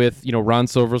way with Ron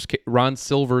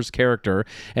Silver's character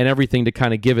and everything to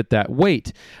kind of give it that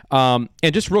weight. And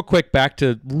just real quick throwback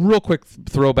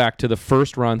to the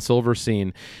first Ron Silver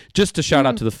scene, just to shout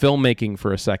out to the filmmaking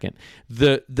for a second.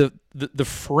 The the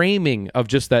framing of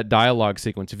just that dialogue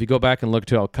sequence, if you go back and look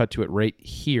to, I'll cut to it right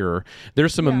here.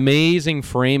 There's some amazing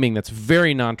framing that's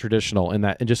very non-traditional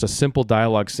in just a simple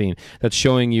dialogue scene that's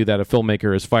showing you that a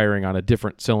filmmaker is firing on a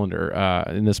different cylinder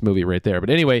in this movie right there. But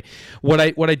anyway, what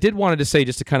I did wanted to say,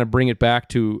 just to kind of bring it back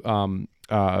to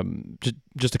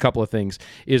just a couple of things,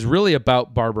 is really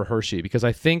about Barbara Hershey, because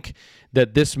I think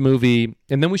that this movie,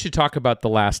 and then we should talk about the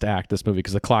last act, this movie,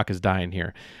 because the clock is dying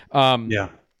here.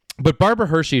 But Barbara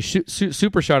Hershey,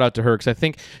 super shout out to her, because I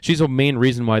think she's a main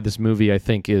reason why this movie, I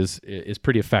think, is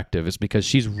pretty effective, is because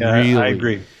she's really I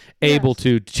agree. able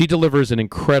to. She delivers an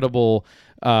incredible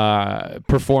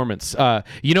performance.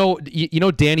 You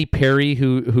know Danny Perry,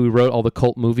 who wrote all the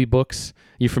cult movie books.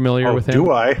 You familiar with him?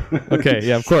 Do I? Okay,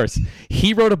 yeah, of course.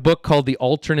 He wrote a book called The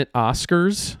Alternate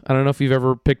Oscars. I don't know if you've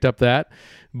ever picked up that,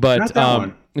 but Not that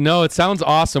one. no, it sounds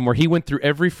awesome. Where he went through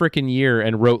every freaking year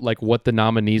and wrote like what the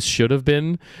nominees should have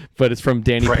been. But it's from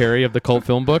Danny Perry of the cult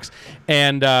film books,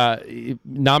 and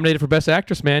nominated for Best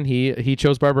Actress. Man, he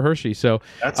chose Barbara Hershey. So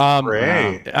That's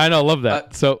great. I know, love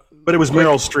that. But it was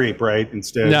Meryl Streep, right?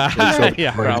 Instead.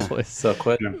 Yeah, probably. So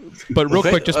quick. But real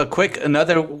quick, just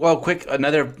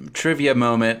another trivia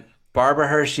moment. Barbara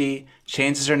Hershey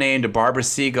changes her name to Barbara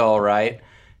Siegel, right?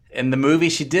 And the movie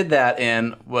she did that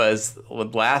in was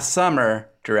Last Summer,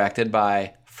 directed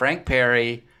by Frank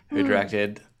Perry, who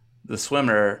directed The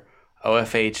Swimmer,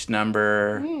 episode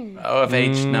number.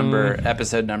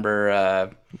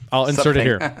 I'll insert it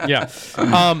here.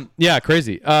 Yeah.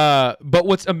 Crazy. But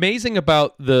what's amazing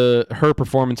about her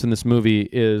performance in this movie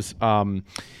is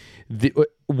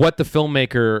what the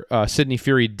filmmaker Sidney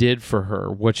Furie did for her,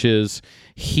 which is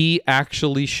he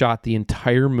actually shot the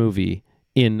entire movie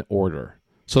in order.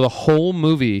 So the whole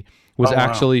movie was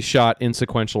actually shot in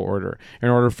sequential order in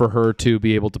order for her to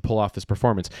be able to pull off this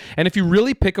performance. And if you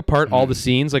really pick apart all the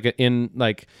scenes,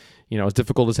 as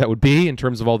difficult as that would be in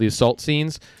terms of all the assault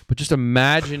scenes, but just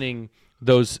imagining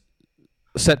those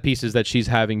set pieces that she's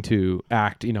having to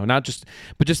act,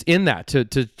 but just in that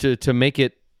to make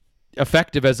it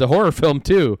effective as a horror film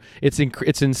too. It's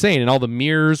insane. And all the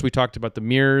mirrors, we talked about the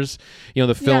mirrors.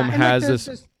 The film has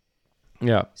this.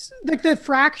 Yeah, like the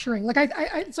fracturing,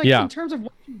 it's like in terms of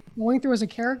what she's going through as a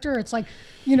character, it's like,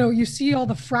 you see all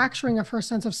the fracturing of her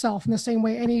sense of self in the same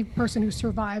way any person who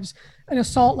survives an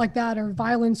assault like that or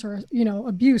violence or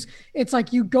abuse, it's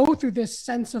like you go through this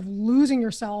sense of losing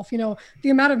yourself. The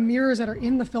amount of mirrors that are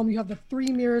in the film, you have the 3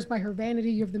 mirrors by her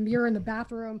vanity, you have the mirror in the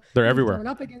bathroom, they're everywhere, thrown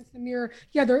up against the mirror.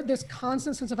 They're this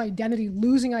constant sense of identity,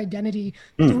 losing identity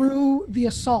through the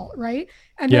assault, right?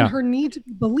 And then her need to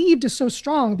be believed is so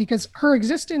strong because her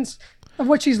existence of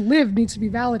what she's lived needs to be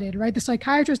validated, right? The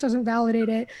psychiatrist doesn't validate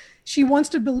it. She wants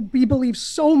to be believed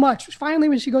so much. Finally,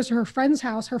 when she goes to her friend's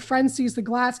house, her friend sees the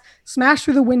glass smash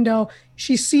through the window.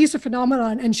 She sees the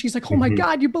phenomenon and she's like, oh my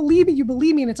God, you believe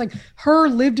me. And it's like her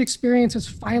lived experience is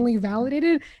finally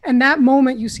validated. And that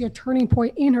moment you see a turning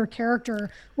point in her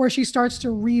character where she starts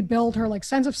to rebuild her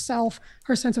sense of self,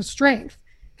 her sense of strength.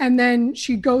 And then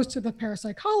she goes to the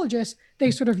parapsychologist.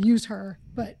 They sort of use her,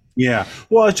 but. Yeah.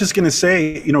 Well, I was just going to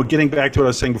say, getting back to what I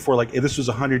was saying before, if this was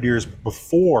 100 years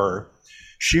before,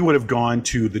 she would have gone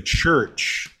to the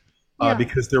church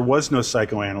because there was no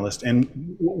psychoanalyst.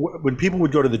 And when people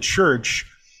would go to the church,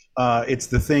 it's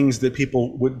the things that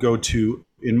people would go to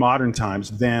in modern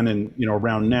times then and,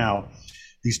 around now,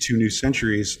 these 2 new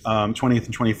centuries, 20th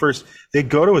and 21st, they'd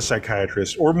go to a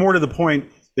psychiatrist, or more to the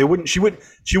point, she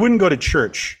wouldn't go to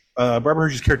church. Barbara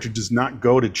Hershey's character does not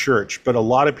go to church, but a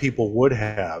lot of people would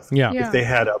have if they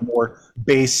had a more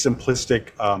base, simplistic,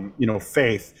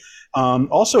 faith.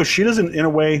 Also, she doesn't, in a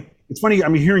way, it's funny,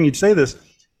 I'm hearing you say this,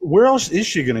 where else is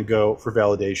she going to go for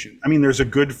validation? I mean, there's a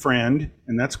good friend,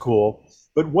 and that's cool,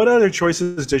 but what other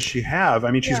choices does she have?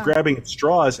 I mean, she's grabbing at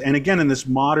straws, and again, in this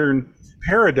modern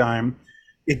paradigm,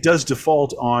 it does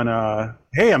default on,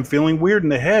 hey, I'm feeling weird in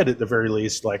the head at the very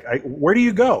least. Where do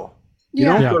you go? You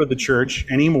don't go to the church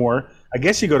anymore. I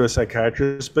guess you go to a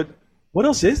psychiatrist, but what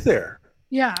else is there?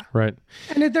 Yeah. Right.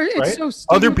 And it's so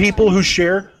other people who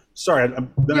share. Sorry,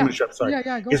 I'm going to shut up. Sorry.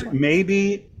 Yeah, go for it.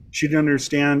 Maybe she didn't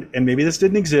understand, and maybe this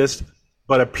didn't exist,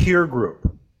 but a peer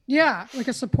group. Yeah, like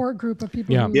a support group of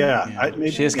people. She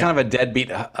has kind of a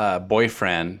deadbeat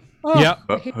boyfriend.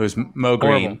 Who's Mo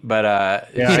Green, but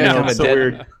it's so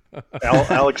weird.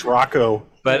 Alex Rocco.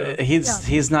 But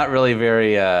he's not really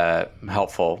very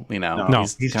helpful, No,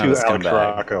 he's too Alex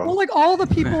Rocco. Well, all the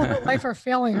people in her life are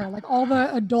failing her. All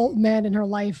the adult men in her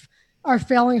life are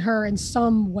failing her in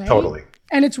some way. Totally.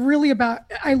 And it's really about,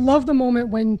 I love the moment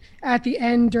when at the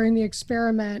end during the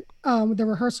experiment, the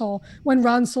rehearsal, when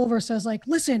Ron Silver says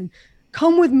listen,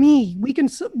 come with me. We can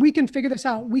figure this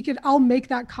out. I'll make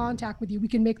that contact with you. We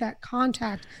can make that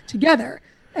contact together.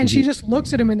 And she just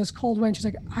looks at him in this cold way and she's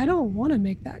like, I don't want to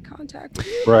make that contact with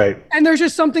you. Right. And there's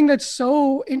just something that's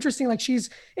so interesting. Like it's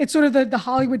sort of the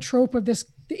Hollywood trope of the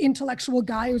intellectual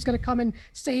guy who's going to come and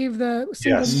save the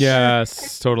single mother.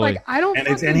 Yes, totally. Like, I don't,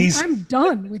 I'm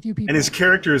done with you people. And his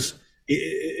character is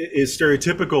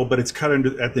stereotypical, but it's cut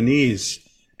at the knees.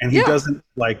 And he doesn't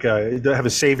have a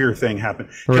savior thing happen.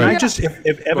 Can I just,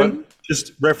 if Evan,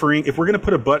 just refereeing, if we're going to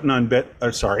put a button on if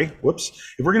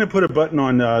we're going to put a button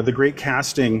on the great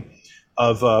casting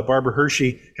of Barbara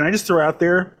Hershey, can I just throw out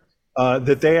there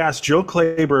that they asked Joe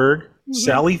Clayburgh,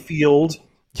 Sally Field,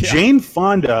 Jane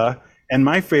Fonda, and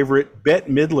my favorite,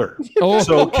 Bette Midler.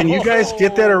 So can you guys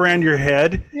get that around your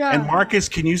head? Yeah. And Marcus,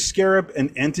 can you scare up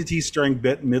an Entity starring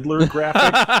Bette Midler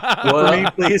graphic for me,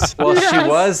 please? Well, she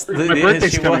was. My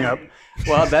birthday's coming up.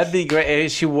 Well, that'd be great.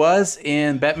 She was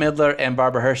in Bette Midler and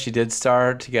Barbara Hershey did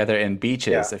star together in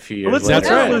Beaches a few years later. Let's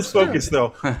not lose focus,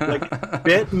 though. Like,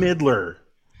 Bette Midler,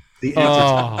 the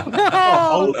Entity. That's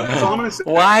all I'm gonna say.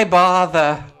 Why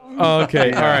bother?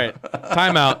 Okay, all right.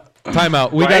 Time out.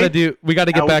 We got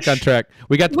to get back on track.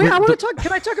 Wait, I want to talk.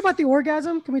 Can I talk about the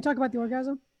orgasm? Can we talk about the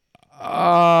orgasm?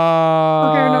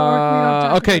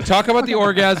 Okay, talk about the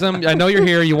orgasm. I know you're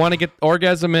here. You want to get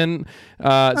orgasm in.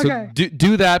 So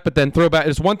do that, but then throw back.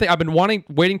 There's one thing I've been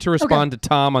waiting to respond to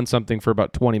Tom on something for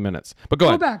about 20 minutes. But go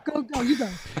ahead. Go back. Go. You go.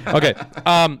 Okay.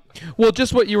 Well,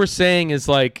 just what you were saying is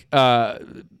like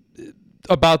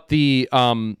about the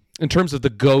in terms of the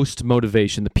ghost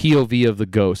motivation, the POV of the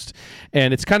ghost.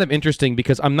 And it's kind of interesting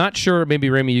because I'm not sure, maybe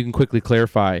Rami, you can quickly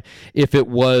clarify if this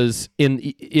was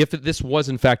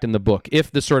in fact in the book, if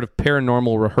the sort of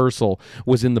paranormal rehearsal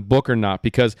was in the book or not,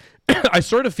 because I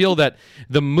sort of feel that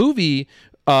the movie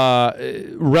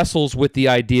wrestles with the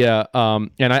idea,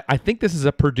 and I think this is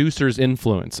a producer's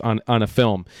influence on a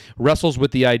film, wrestles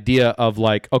with the idea of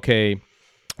like, okay,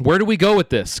 where do we go with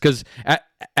this? Because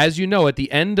as you know, at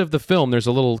the end of the film, there's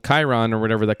a little chyron or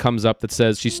whatever that comes up that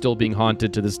says she's still being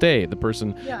haunted to this day, the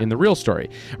person in the real story,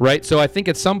 right? So I think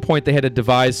at some point they had to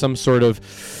devise some sort of,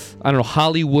 I don't know,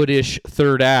 Hollywood-ish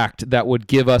third act that would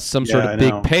give us some sort of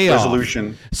big payoff.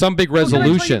 Some big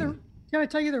resolution. Can I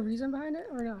tell you the reason behind it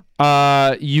or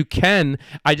no? You can.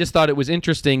 I just thought it was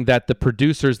interesting that the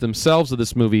producers themselves of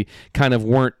this movie kind of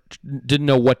didn't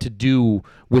know what to do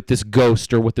with this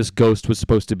ghost or what this ghost was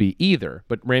supposed to be either.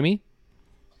 But Rami?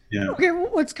 Yeah. Okay,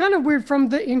 well, it's kind of weird from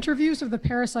the interviews of the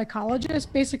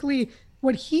parapsychologist. Basically,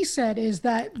 what he said is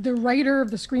that the writer of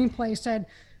the screenplay said,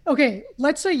 okay,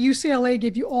 let's say UCLA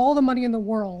gave you all the money in the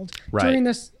world during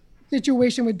this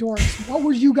situation with Doris. What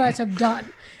would you guys have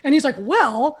done? And he's like,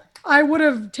 well, I would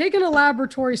have taken a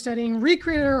laboratory setting,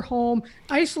 recreated her home,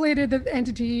 isolated the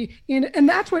entity and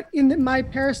that's what in my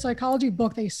parapsychology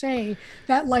book they say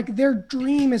that like their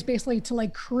dream is basically to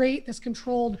like create this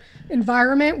controlled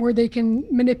environment where they can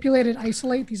manipulate and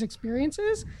isolate these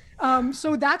experiences.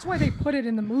 So that's why they put it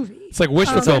in the movie. It's like wish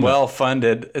fulfillment.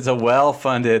 It's a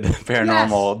well-funded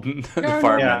paranormal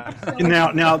department.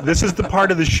 Yeah. Now this is the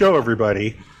part of the show,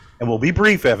 everybody, and we'll be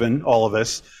brief, Evan, all of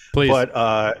us. Please.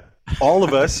 But all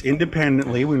of us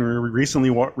independently, when we were recently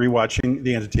rewatching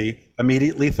The Entity,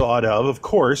 immediately thought of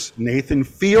course, Nathan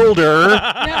Fielder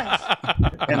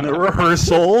and the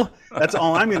rehearsal. That's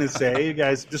all I'm going to say. You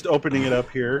guys just opening it up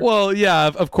here. Well, yeah,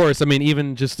 of course. I mean,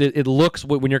 even just it looks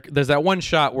when there's that one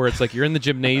shot where it's like you're in the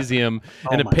gymnasium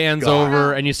and it pans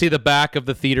over and you see the back of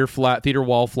the theater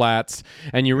wall flats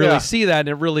and you really see that and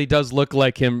it really does look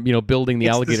like him, building the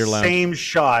alligator lounge. Same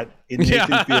shot in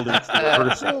Nathan Fielder's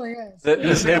rehearsal.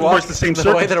 Of course, the same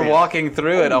way they're walking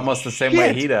through it, almost the same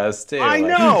way he does too. I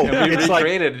know. It's like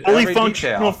fully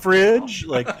functional fridge.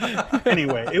 Like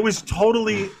anyway, it was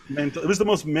totally mental. It was the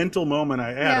most mental moment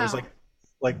I had. It was like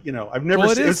I've never.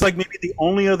 It's like maybe the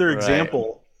only other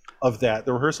example of that,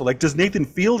 the rehearsal. Like, does Nathan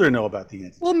Fielder know about the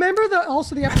Entity? Well, remember the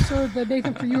episode that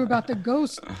Nathan for you about the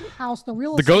ghost house,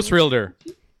 the ghost realtor.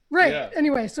 Right. Yeah.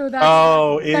 Anyway, so that's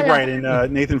right in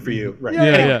Nathan for you. Right.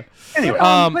 Yeah. Anyway,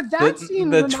 but that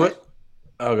scene.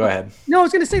 Oh, go ahead. No, I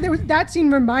was going to say that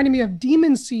scene reminded me of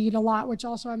Demon Seed a lot, which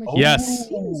also I'm a huge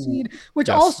Demon Seed, which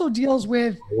also deals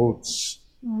with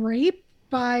rape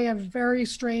by a very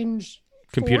strange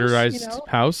computerized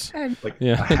house. And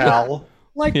a howl.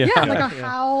 Like a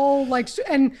howl,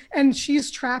 and she's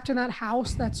trapped in that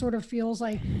house that sort of feels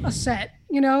like a set,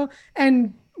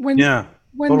 and when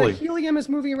the helium is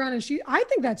moving around and I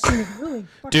think that scene is really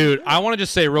dude good. I want to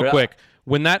just say real quick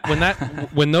when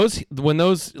those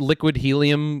liquid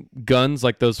helium guns,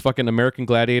 like those fucking American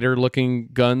Gladiator looking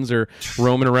guns, are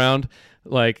roaming around,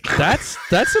 like that's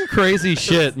some crazy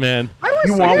shit, man. I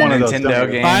You want one of those Nintendo don't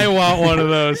you? game. I want one of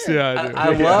those. Yeah,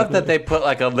 I do. I love that they put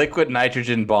like a liquid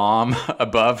nitrogen bomb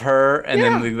above her, and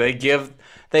then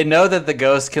they know that the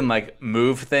ghost can like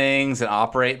move things and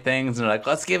operate things, and they're like,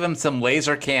 let's give him some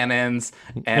laser cannons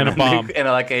and a bomb. and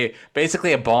like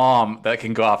basically a bomb that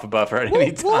can go off above her at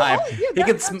any time. yeah, He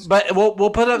can, but we'll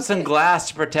put up some glass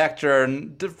to protect her,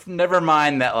 and never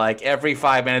mind that like every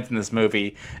 5 minutes in this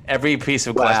movie, every piece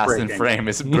of glass in breaking. frame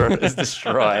is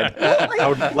destroyed.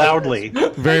 Loudly.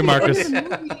 Very Marcus.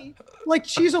 Like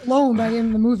she's alone by the end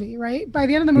of the movie, right? By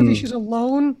the end of the movie, she's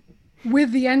alone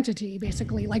with the entity,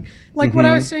 basically. Like what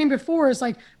I was saying before is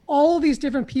like all these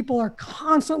different people are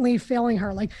constantly failing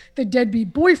her. Like the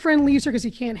deadbeat boyfriend leaves her because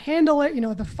he can't handle it. You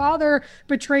know, the father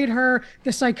betrayed her.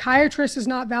 The psychiatrist is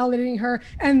not validating her.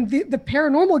 And the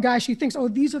paranormal guy, she thinks, oh,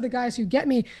 these are the guys who get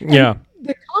me. And Yeah.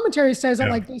 the commentary says that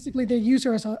like basically they use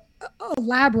her as a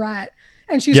lab rat,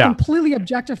 and she's completely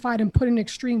objectified and put in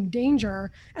extreme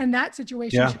danger. And that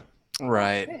situation. Yeah.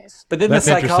 Right, but then That's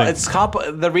the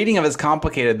interesting. the reading of it's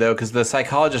complicated though, because the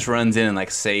psychologist runs in and like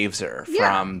saves her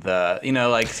from the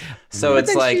so But it's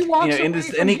then like she walks away in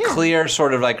from any him. clear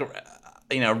sort of like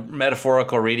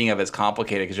metaphorical reading of it's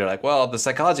complicated, because you're like, well, the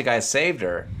psychology guy saved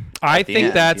her. I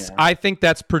think that's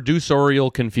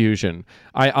producerial confusion.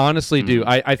 I honestly do.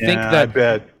 I think Yeah, I that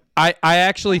bet. I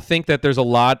actually think that there's a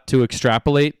lot to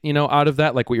extrapolate, out of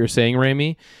that, like what you're saying,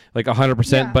 Raimi, like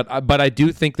 100%. Yeah. But I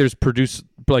do think there's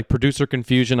producer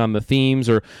confusion on the themes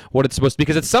or what it's supposed to be,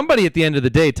 because it's somebody at the end of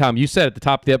the day. Tom, you said at the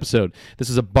top of the episode, this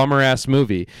is a bummer ass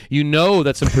movie. You know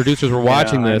that some producers were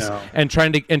watching I this know. and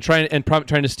trying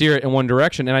to steer it in one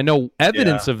direction. And I know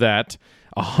evidence of that,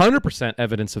 100%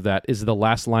 evidence of that, is the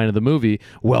last line of the movie.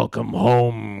 Welcome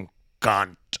home,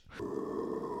 cunt.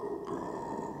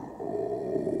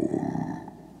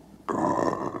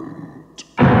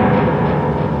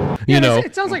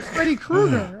 It sounds like Freddy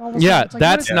Krueger. all of a Yeah, sudden. It's like,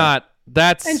 that's what is- not.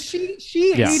 That's And she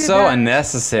hated So that.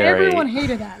 unnecessary. Everyone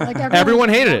hated that. Like everyone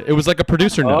hated it. It was like a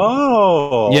producer note.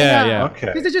 Oh. Yeah. Okay.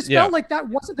 Because it just Yeah. felt like that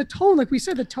wasn't the tone. Like we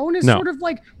said, the tone is No. sort of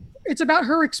like it's about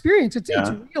her experience. It's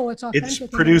real. It's authentic.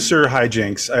 It's producer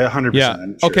hijinks. 100%. Yeah.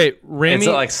 Sure. Okay, Raimi. It's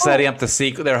like setting up the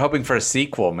sequel. They're hoping for a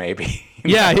sequel, maybe.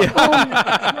 Yeah.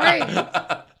 Right.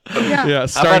 Yeah. Yeah. How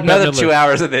Start about another Midler. 2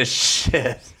 hours of this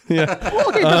shit? Well,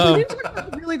 okay, but we didn't talk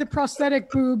about really the prosthetic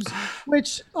boobs,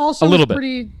 which also A little is bit.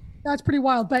 pretty. That's pretty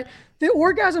wild. But the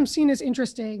orgasm scene is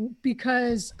interesting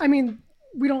because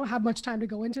we don't have much time to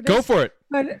go into this. Go for it.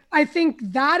 But I think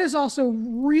that is also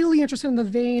really interesting in the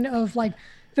vein of like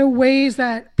the ways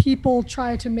that people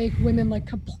try to make women like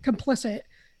complicit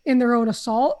in their own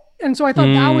assault. And so I thought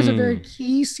that was a very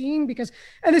key scene because,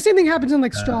 and the same thing happens in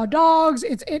like Straw Dogs.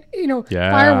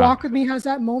 Fire Walk with Me has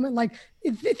that moment. Like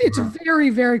it's very,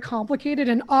 very complicated.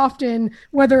 And often,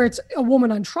 whether it's a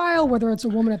woman on trial, whether it's a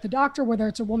woman at the doctor, whether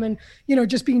it's a woman,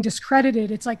 just being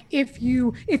discredited, it's like if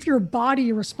your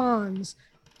body responds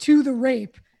to the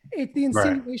rape, the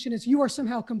insinuation is you are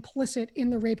somehow complicit in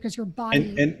the rape because your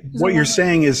body. And is what you're alive.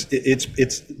 saying is it's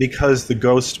because the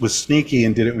ghost was sneaky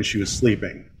and did it when she was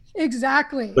sleeping.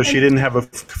 Exactly. So she didn't have a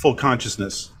full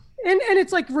consciousness. And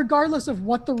it's like regardless of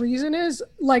what the reason is,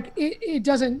 like it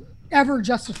doesn't ever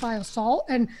justify assault,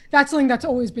 and that's something that's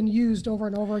always been used over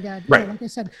and over again. Right. Like I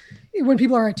said, when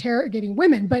people are interrogating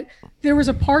women, but there was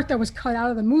a part that was cut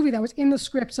out of the movie that was in the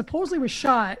script, supposedly was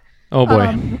shot. Oh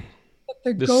boy.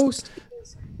 The ghost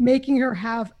is making her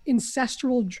have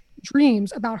ancestral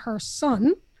dreams about her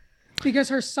son. Because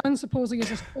her son supposedly is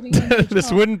just putting in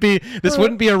This wouldn't be a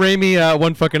Raimi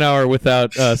one fucking hour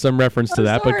without some reference to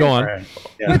that. But go on. Right.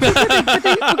 Yeah. Okay,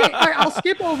 all right, I'll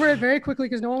skip over it very quickly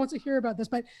because no one wants to hear about this.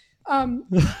 But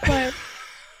fuck.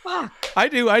 I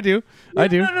do. No. I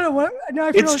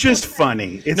It's just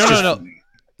funny. It's just funny.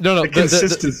 No. The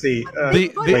consistency.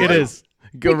 It is.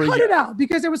 They cut it out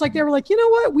because it was like they were like, you know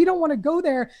what, we don't want to go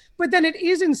there. But then it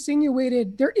is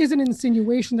insinuated. There is an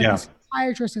insinuation that the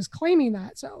psychiatrist is claiming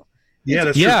that. So. Yeah,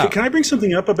 that's true. Can I bring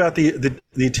something up about the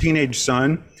teenage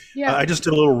son? Yeah. I just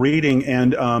did a little reading,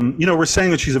 and we're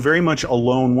saying that she's a very much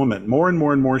alone woman. More and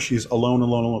more, she's alone.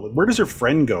 Where does her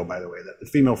friend go, by the way? The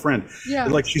female friend. Yeah.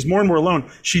 Like she's more and more alone.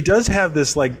 She does have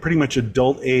this like pretty much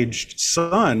adult-aged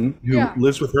son who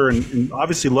lives with her and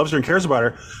obviously loves her and cares about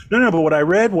her. No. But what I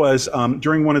read was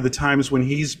during one of the times when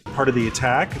he's part of the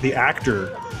attack, the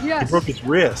actor he broke his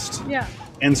wrist. Yeah.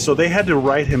 And so they had to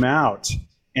write him out.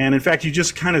 And in fact, you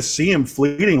just kind of see him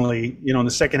fleetingly, in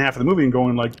the second half of the movie and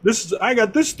going like, I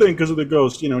got this thing because of the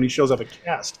ghost, and he shows up a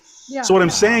cast. Yeah. So what I'm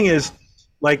saying is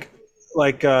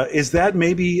is that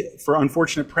maybe for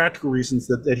unfortunate practical reasons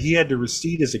that he had to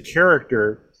recede as a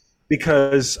character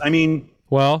because,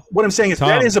 what I'm saying is Tom.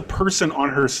 that is a person on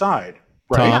her side,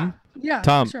 right? Tom, Yeah,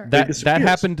 Tom, sure. that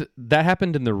disappears.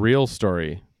 happened in the real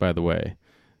story, by the way.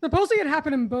 Supposedly it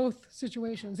happened in both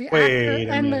situations. The Wait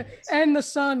actor a minute. and the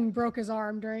son broke his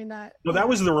arm during that. No, that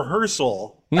was the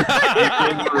rehearsal. And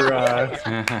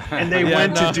they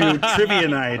went to do trivia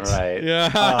night. Right.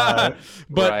 Yeah.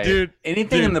 But Right. dude,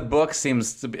 anything in the book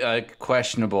seems to be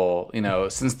questionable,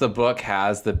 since the book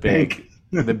has the big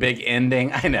the big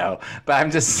ending. I know, but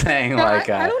I'm just saying, Yeah, like,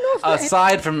 I don't know if the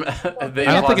aside from the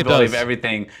don't think it implausibility of does.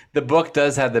 everything, the book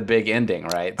does have the big ending,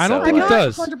 right? I don't So, think it like,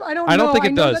 does. I don't I don't know. think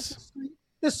it know that does.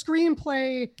 The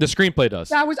screenplay the screenplay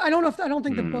does. I don't know if I don't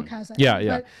think the book has that. Yeah,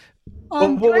 yeah.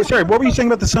 But, Sorry, what were you saying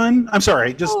about the son? I'm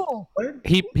sorry. Just Oh, what?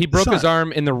 He broke his Son.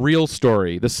 arm in the real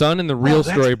story. The son in the real that's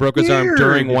story broke his arm weird.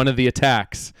 during one of the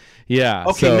attacks. Yeah.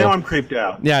 Okay, so, now I'm creeped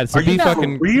out. Yeah, so Are be you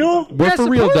fucking for real? We're Yeah, for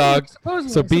real, dog.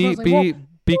 supposedly, So be supposedly.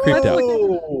 be creeped out.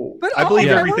 Oh, But I believe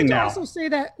I everything wanted to now. also say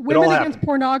that all Women happened.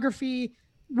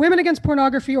 Against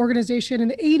Pornography organization in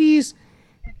the 80s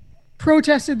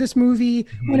protested this movie.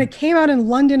 When it came out in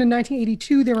London in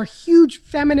 1982, there were huge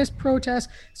feminist protests,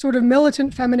 sort of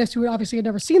militant feminists who obviously had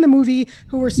never seen the movie,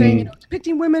 who were saying,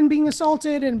 depicting women being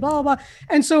assaulted and blah, blah, blah.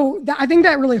 And so I think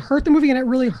that really hurt the movie, and it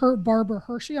really hurt Barbara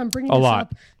Hershey. I'm bringing A this lot.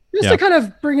 up just Yeah. to kind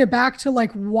of bring it back to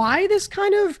like why this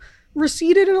kind of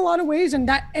receded in a lot of ways, and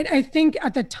I think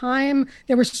at the time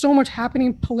there was so much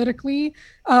happening politically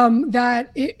that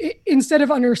instead of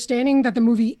understanding that the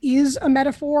movie is a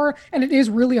metaphor and it is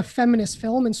really a feminist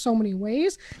film in so many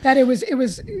ways, that it was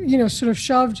sort of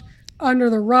shoved under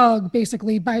the rug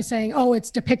basically by saying, oh, it's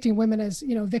depicting women as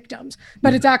victims,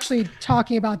 but it's actually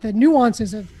talking about the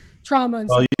nuances of trauma and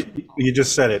Well, you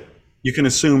just said it. You can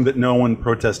assume that no one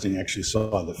protesting actually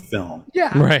saw the film.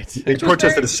 yeah, Right. They was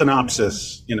protested very- a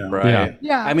synopsis, Right. Yeah.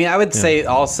 Yeah. I mean, I would say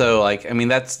also, like, I mean,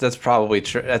 that's probably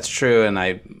true. That's true, and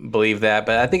I believe that.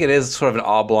 But I think it is sort of an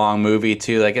oblong movie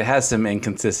too. Like, it has some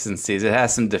inconsistencies. It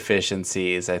has some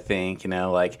deficiencies. I think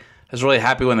like I was really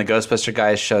happy when the Ghostbuster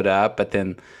guys showed up, but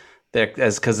then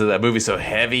as because of the movie's so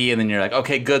heavy, and then you're like,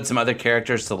 okay, good, some other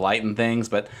characters to lighten things,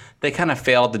 but they kind of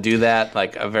failed to do that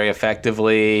like very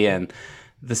effectively. And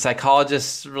the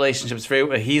psychologist's relationship's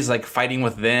he's like fighting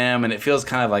with them, and it feels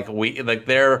kind of like weak, like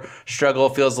their struggle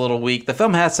feels a little weak. The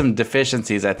film has some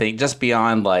deficiencies, I think, just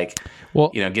beyond like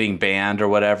getting banned or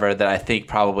whatever, that I think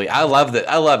probably I love it.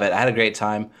 I had a great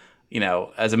time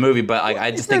as a movie, but like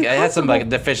I just think it had some like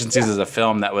deficiencies as a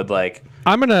film that would like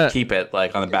I'm gonna keep it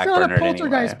like on the back it's not burner a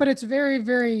poltergeist, anyway. but it's very,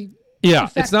 very Yeah,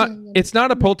 it's not affecting. it's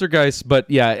not a poltergeist, but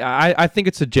yeah, I think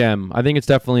it's a gem. I think it's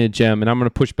definitely a gem, and I'm going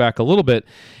to push back a little bit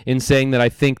in saying that I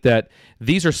think that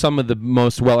these are some of the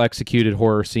most well executed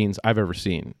horror scenes I've ever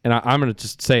seen, and I'm going to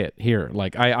just say it here.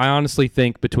 Like I honestly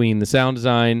think between the sound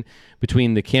design,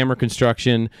 between the camera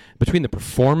construction, between the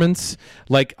performance,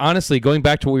 like honestly, going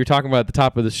back to what we were talking about at the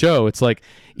top of the show, it's like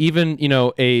even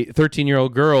a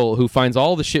 13-year-old girl who finds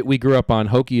all the shit we grew up on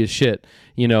hokey as shit,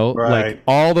 like Right.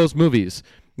 all those movies.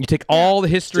 You take all the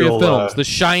history Still, of films, The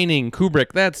Shining,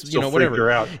 Kubrick, that's, still whatever. freaked her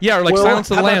out. Yeah, or like Well,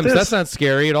 Silence of the how about Lambs, this? that's not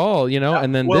scary at all,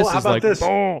 and then Well, this how is about like, this?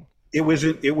 oh. It was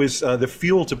the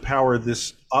fuel to power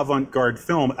this avant-garde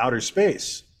film, Outer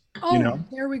Space. Oh,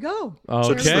 there we go.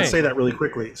 So just Okay. let's say that really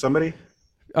quickly. Somebody?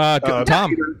 Tom,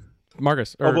 Peter,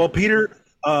 Marcus. Peter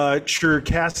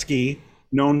Cherkasky,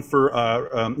 known for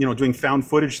doing found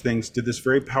footage things, did this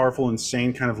very powerful,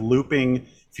 insane kind of looping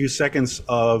few seconds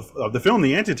of the film,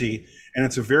 The Entity, and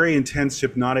it's a very intense,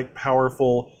 hypnotic,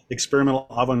 powerful, experimental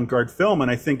avant-garde film,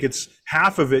 and I think it's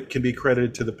half of it can be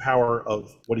credited to the power of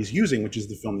what he's using, which is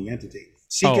the film The Entity.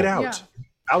 Seek it out. Yeah.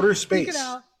 Outer Check it Space.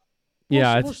 out.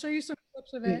 Yeah, We'll it's- show you some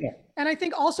clips of it. Yeah. And I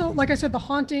think also, like I said, The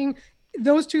Haunting,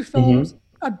 those two films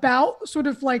about sort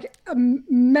of like a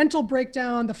mental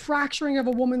breakdown, the fracturing of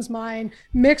a woman's mind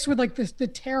mixed with like the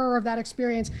terror of that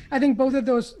experience. I think both of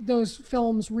those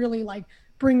films really like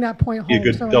bring that point home. Be a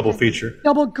good So I double think- feature.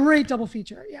 Great double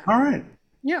feature. Yeah. All right.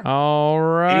 Yeah. All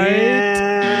right.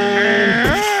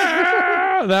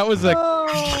 And That was a...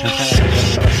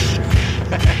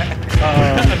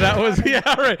 Oh, that was... Yeah,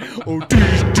 right. Oh,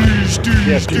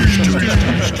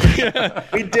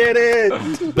 we did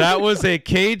it. that was a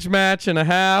cage match and a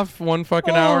half, 1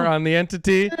 fucking hour on The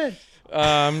Entity. good.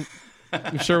 I'm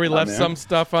sure we left man. some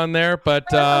stuff on there,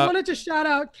 but I wanted to shout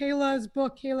out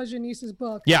Kayla Janice's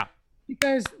book. yeah.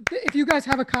 Because if you guys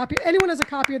have a copy, anyone has a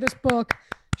copy of this book,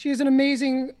 she has an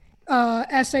amazing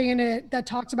essay in it that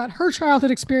talks about her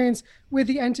childhood experience with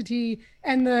The Entity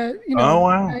and the Oh,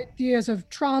 wow. ideas of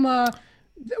trauma.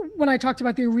 When I talked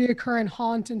about the reoccurrent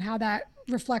haunt and how that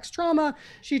reflects trauma,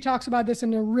 she talks about this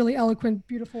in a really eloquent,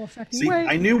 beautiful, affecting See, way.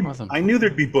 I knew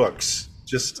there'd be books.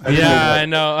 Just I didn't Yeah, I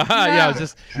know know. Yeah, it was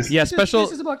just This special.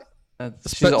 is a book.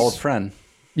 She's an old friend.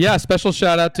 Yeah, special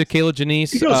shout out to Kayla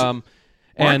Janice. Marcus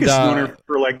And has known her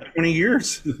for like 20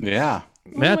 years. Yeah.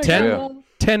 yeah,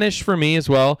 10-ish for me as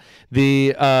well.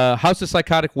 The House of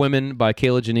Psychotic Women by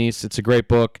Kayla Janice. It's a great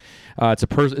book.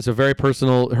 It's a very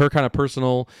personal, her kind of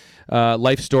personal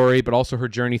life story, but also her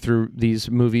journey through these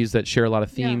movies that share a lot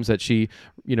of themes that she,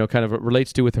 kind of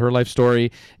relates to with her life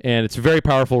story. And it's a very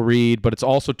powerful read, but it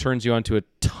also turns you onto a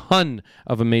ton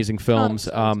of amazing films.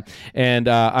 And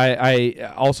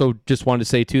I also just wanted to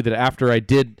say too that after I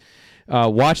did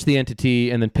watch The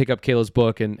Entity and then pick up Kayla's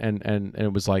book, and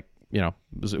it was like,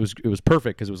 it was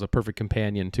perfect because it was a perfect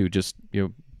companion to just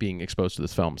being exposed to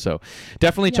this film. So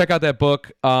definitely check out that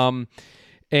book. And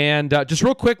just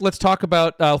real quick, let's talk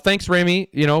about. Thanks,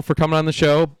 Raimi, for coming on the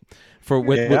show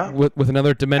with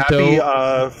another Demento.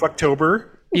 Happy Fucktober.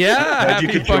 Yeah, glad you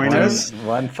could join us.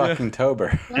 One fucking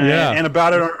Tober. And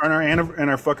about it, our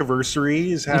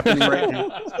Fuckiversary is happening right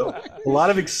now. So a lot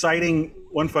of exciting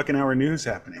one fucking hour news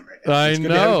happening right now. I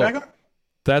know.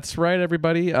 That's right,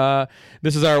 everybody.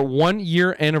 This is our 1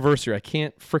 year anniversary. I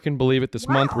can't freaking believe it. This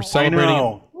month we're celebrating. I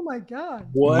know. Oh my god!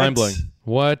 What? Mind blowing.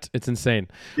 What? It's insane.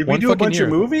 Did we do a bunch of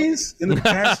movies in the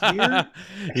past year? I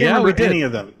can't remember we did. any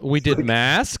of them. We did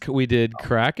Mask. We did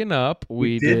Cracking Up.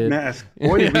 We did Mask.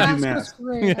 Boy, did we do Mask.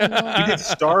 Great. We did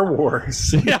Star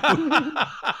Wars.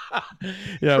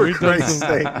 Yeah, we've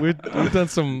done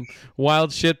some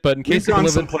wild shit. But in case we've gone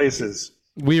some places.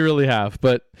 We really have.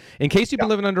 But in case you've been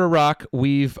living under a rock,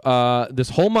 we've this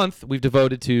whole month we've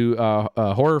devoted to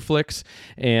horror flicks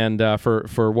and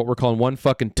for what we're calling One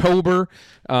Fucking Tober.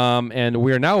 And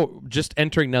we are now just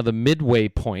entering the midway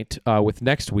point with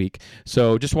next week.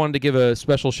 So just wanted to give a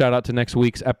special shout out to next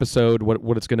week's episode,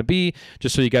 what it's going to be,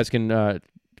 just so you guys can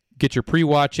get your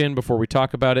pre-watch in before we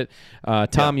talk about it.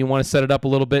 Tom, you want to set it up a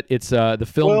little bit? It's the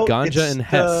film Ganja and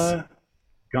Hess.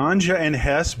 Ganja and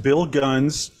Hess, Bill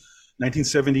Gunn's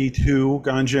 1972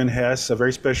 Ganja and Hess, a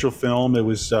very special film. It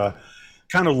was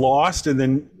kind of lost, and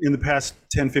then in the past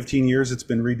 10, 15 years, it's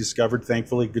been rediscovered,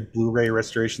 thankfully, good Blu-ray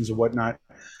restorations and whatnot.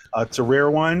 It's a rare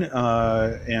one,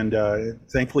 and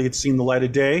thankfully it's seen the light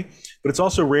of day, but it's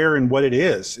also rare in what it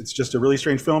is. It's just a really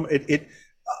strange film.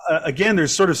 Again,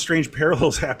 there's sort of strange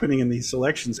parallels happening in these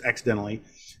selections accidentally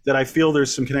that I feel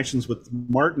there's some connections with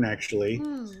Martin, actually,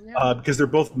 because they're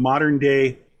both modern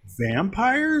day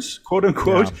vampires, quote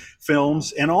unquote,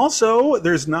 films, and also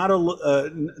there's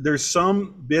there's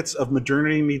some bits of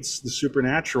modernity meets the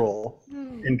supernatural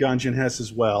in Ganja and Hess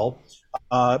as well.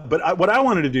 But what I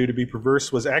wanted to do, to be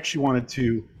perverse, was actually wanted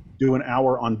to do an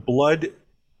hour on Blood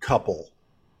Couple,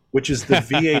 which is the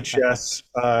VHS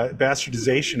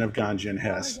bastardization of Ganja and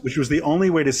Hess, which was the only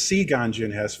way to see Ganja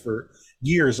and Hess for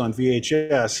years on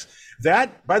VHS.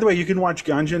 That, by the way, you can watch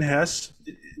Ganja and Hess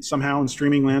somehow in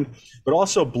streaming land, but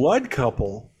also Blood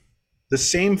Couple, the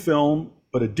same film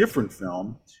but a different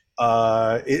film.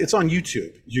 It's on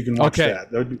YouTube. You can watch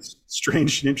that. That would be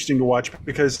strange and interesting to watch,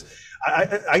 because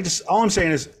I just, all I'm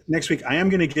saying is next week I am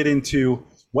going to get into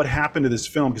what happened to this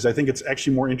film, because I think it's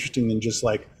actually more interesting than just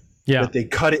like that they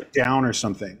cut it down or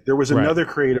something. There was another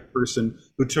creative person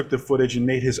who took the footage and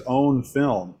made his own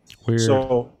film. Weird.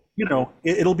 So,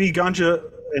 it'll be Ganja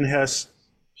and Hess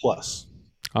plus.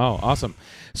 Oh, awesome.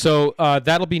 So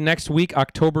that'll be next week,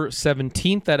 October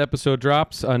 17th. That episode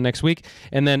drops next week.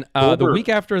 And then the week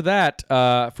after that,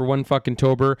 for One Fucking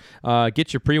Tober,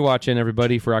 get your pre-watch in,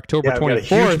 everybody, for October 24th. I got a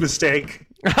huge mistake.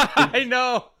 I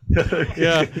know.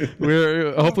 Yeah.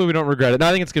 Hopefully we don't regret it. No,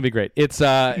 I think it's going to be great. It's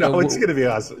it's going to be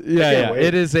awesome. Yeah.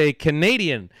 It is a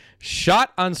Canadian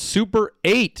shot on Super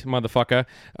 8, motherfucker,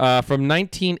 from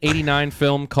 1989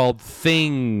 film called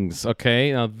Things.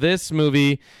 Okay. Now, this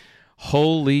movie...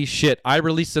 Holy shit. I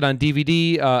released it on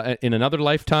DVD in another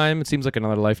lifetime. It seems like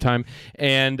another lifetime.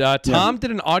 And Tom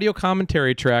did an audio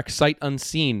commentary track, Sight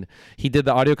Unseen. He did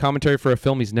the audio commentary for a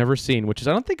film he's never seen, which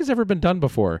I don't think has ever been done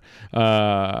before.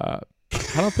 I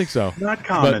don't think so. Not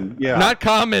common, Not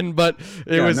common, but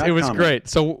it was common. Great.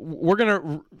 So we're going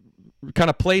to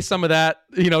kind of play some of that,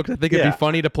 because I think it'd be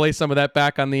funny to play some of that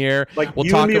back on the air. Like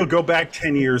you and me will go back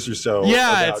 10 years or so.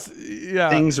 Yeah,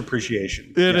 Things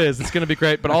appreciation. It is. It's going to be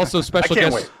great. But also special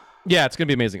guest. Wait. Yeah, it's going to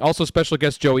be amazing. Also special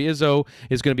guest Joey Izzo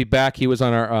is going to be back. He was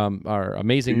on our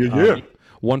amazing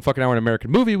One Fucking Hour in American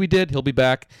Movie we did. He'll be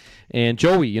back. And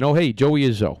Joey, Joey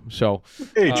Izzo. So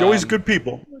Joey's good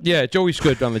people. Yeah, Joey's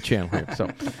good on the channel here. So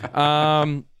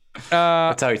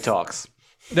that's how he talks.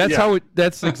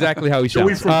 That's exactly how he sounds.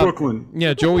 Joey from Brooklyn.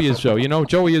 Yeah, Joey Izzo.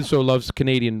 Joey Izzo loves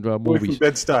Canadian movies.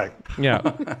 Joey from Bed-Stuy.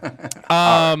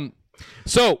 Yeah.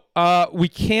 So we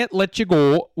can't let you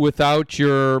go without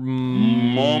your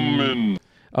moment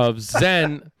of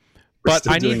Zen. But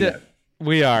I need to.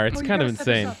 We are. It's kind of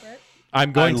insane.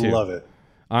 I'm going to. I love it.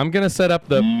 I'm going to set up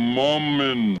the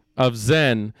moment of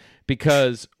Zen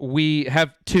because we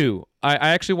have two. I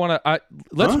actually want to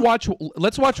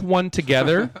let's watch one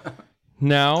together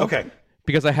now. Okay.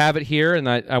 Because I have it here and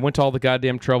I went to all the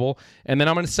goddamn trouble, and then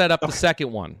I'm going to set up the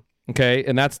second one. Okay?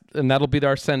 And that'll be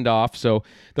our send off. So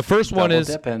the first one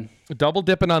is double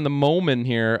dipping on the moment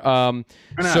here. So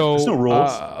there's no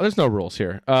rules. There's no rules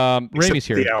here. Ramey's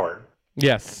here. The hour.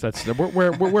 Yes, that's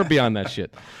we're beyond that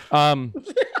shit.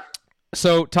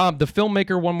 So Tom, the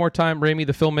filmmaker, one more time, Ramey,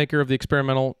 the filmmaker of the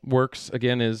experimental works,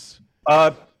 again is.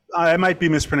 I might be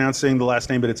mispronouncing the last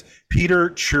name, but it's Peter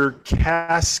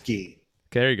Cherkassky.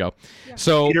 Okay, there you go.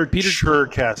 So Peter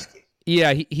Cherkassky.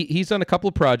 Yeah, he's done a couple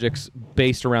of projects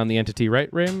based around the entity, right,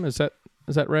 Ram? Is that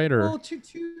right? Or two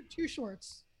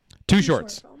shorts. Two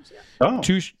shorts. Films, yeah. Oh.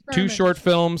 Two short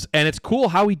films, and it's cool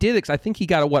how he did it. 'Cause I think he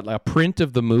got a print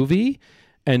of the movie,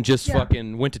 and just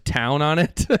fucking went to town on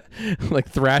it, like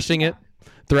thrashing it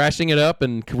up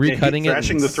and recutting it.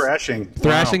 Thrashing the thrashing.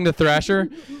 Thrashing the thrasher.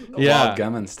 Yeah. Wild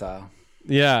Gunman style.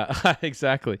 Yeah,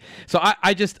 exactly. So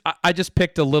I just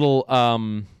picked a little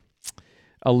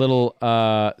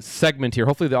segment here.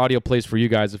 Hopefully the audio plays for you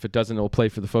guys. If it doesn't, it'll play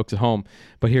for the folks at home.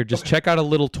 But here, just check out a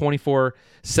little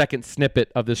 24-second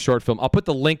snippet of this short film. I'll put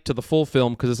the link to the full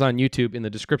film because it's on YouTube in the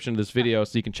description of this video,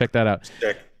 so you can check that out.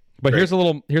 Sick. But Great. here's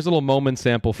a little moment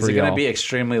sample for Is it y'all. going to be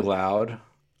extremely loud?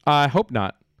 I hope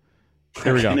not.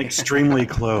 Here we go. And extremely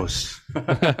close.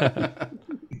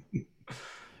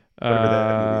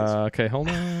 Okay, hold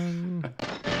on.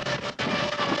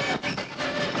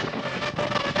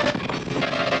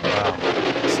 Wow.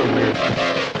 So weird.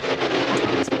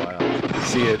 It's wild.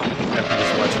 See it after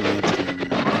just watching the interview.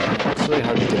 It's really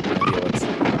hard to get an idea what's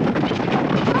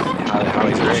how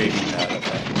he's achieving that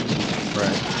effect.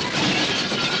 Right.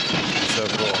 So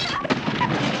cool.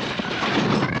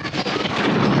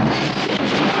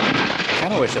 I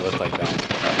kind of wish it looked like that.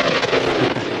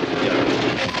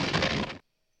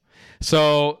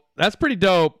 So that's pretty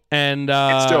dope, and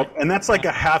It's dope. And that's like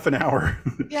a half an hour.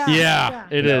 Yeah,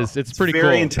 it is. It's pretty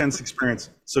very cool. intense experience.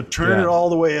 So turn Yeah. it all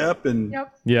the way up and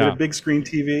Yep. get Yeah, a big screen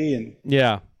TV and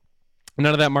yeah.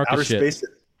 None of that Marcus outer shit. space it.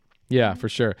 Yeah, for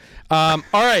sure. All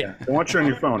right. Don't watch it on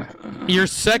your phone. Your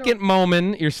second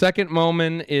moment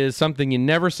is something you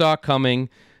never saw coming,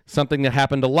 something that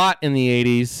happened a lot in the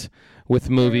 80s with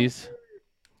movies.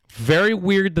 Very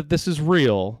weird that this is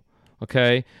real,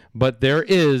 okay? But there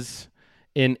is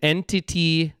an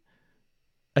Entity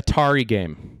Atari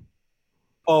game.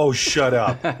 Oh, shut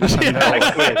up. No,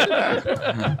 quit.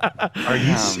 Are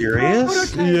you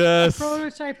serious? Yes.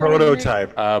 Prototype.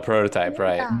 Prototype,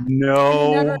 right? Yeah.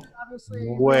 No Obviously,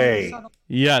 way. subtle.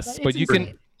 Yes, but It's you can.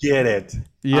 insane. Get it.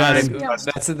 Yes. I'm- Yeah.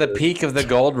 That's at the peak of the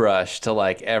gold rush to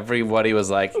like everybody was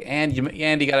like, and you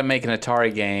got to make an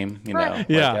Atari game, you know? Right. Like,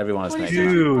 Yeah. everyone was making it.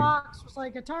 Dude. Box was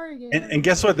like Atari game. And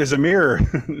guess what? There's a mirror.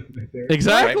 Right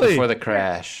Exactly. before the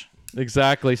crash.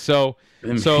 Exactly. So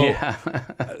Yeah.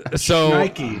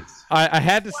 Nikes. I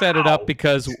had to set it up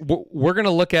because we're going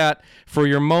to look at, for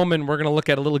your moment, we're going to look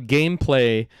at a little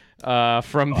gameplay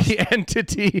from the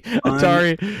Entity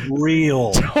Atari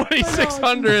Real.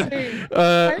 2600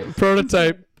 insane.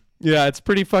 prototype. Yeah, it's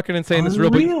pretty fucking insane. It's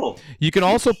real big. Unreal. You can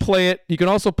also play it. You can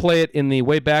also play it in the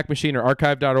Wayback Machine or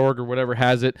archive.org or whatever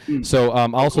has it. So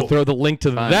I'll also throw the link to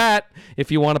that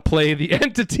if you want to play the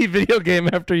Entity video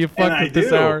game after you fucked I with this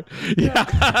do. hour. Yeah.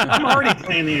 I'm already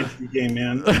playing the Entity game,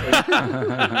 man.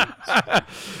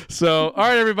 So all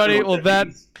right, everybody. Well, that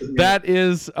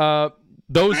is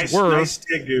those Nice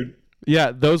dig, dude.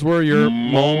 Yeah, those were your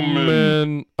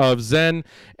moment of Zen.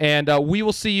 And we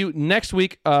will see you next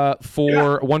week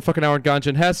for One Fucking Hour in Ganja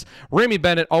and Hess. Ramey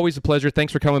Bennett, always a pleasure.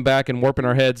 Thanks for coming back and warping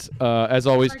our heads, as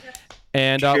always.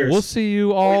 And Cheers. we'll see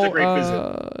you all. Always a great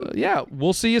visit. Yeah,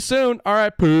 we'll see you soon. All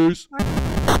right, peace.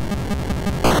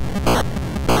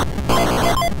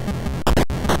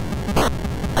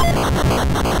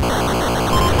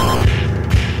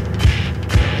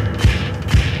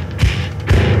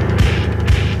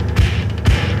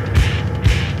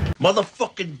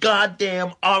 Motherfucking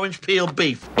goddamn orange peel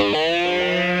beef.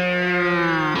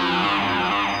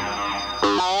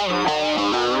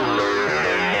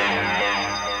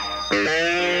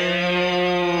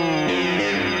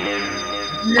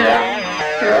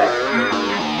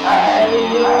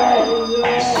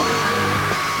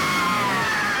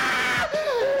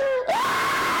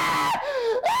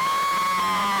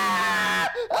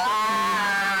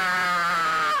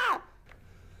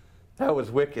 That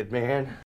was wicked, man.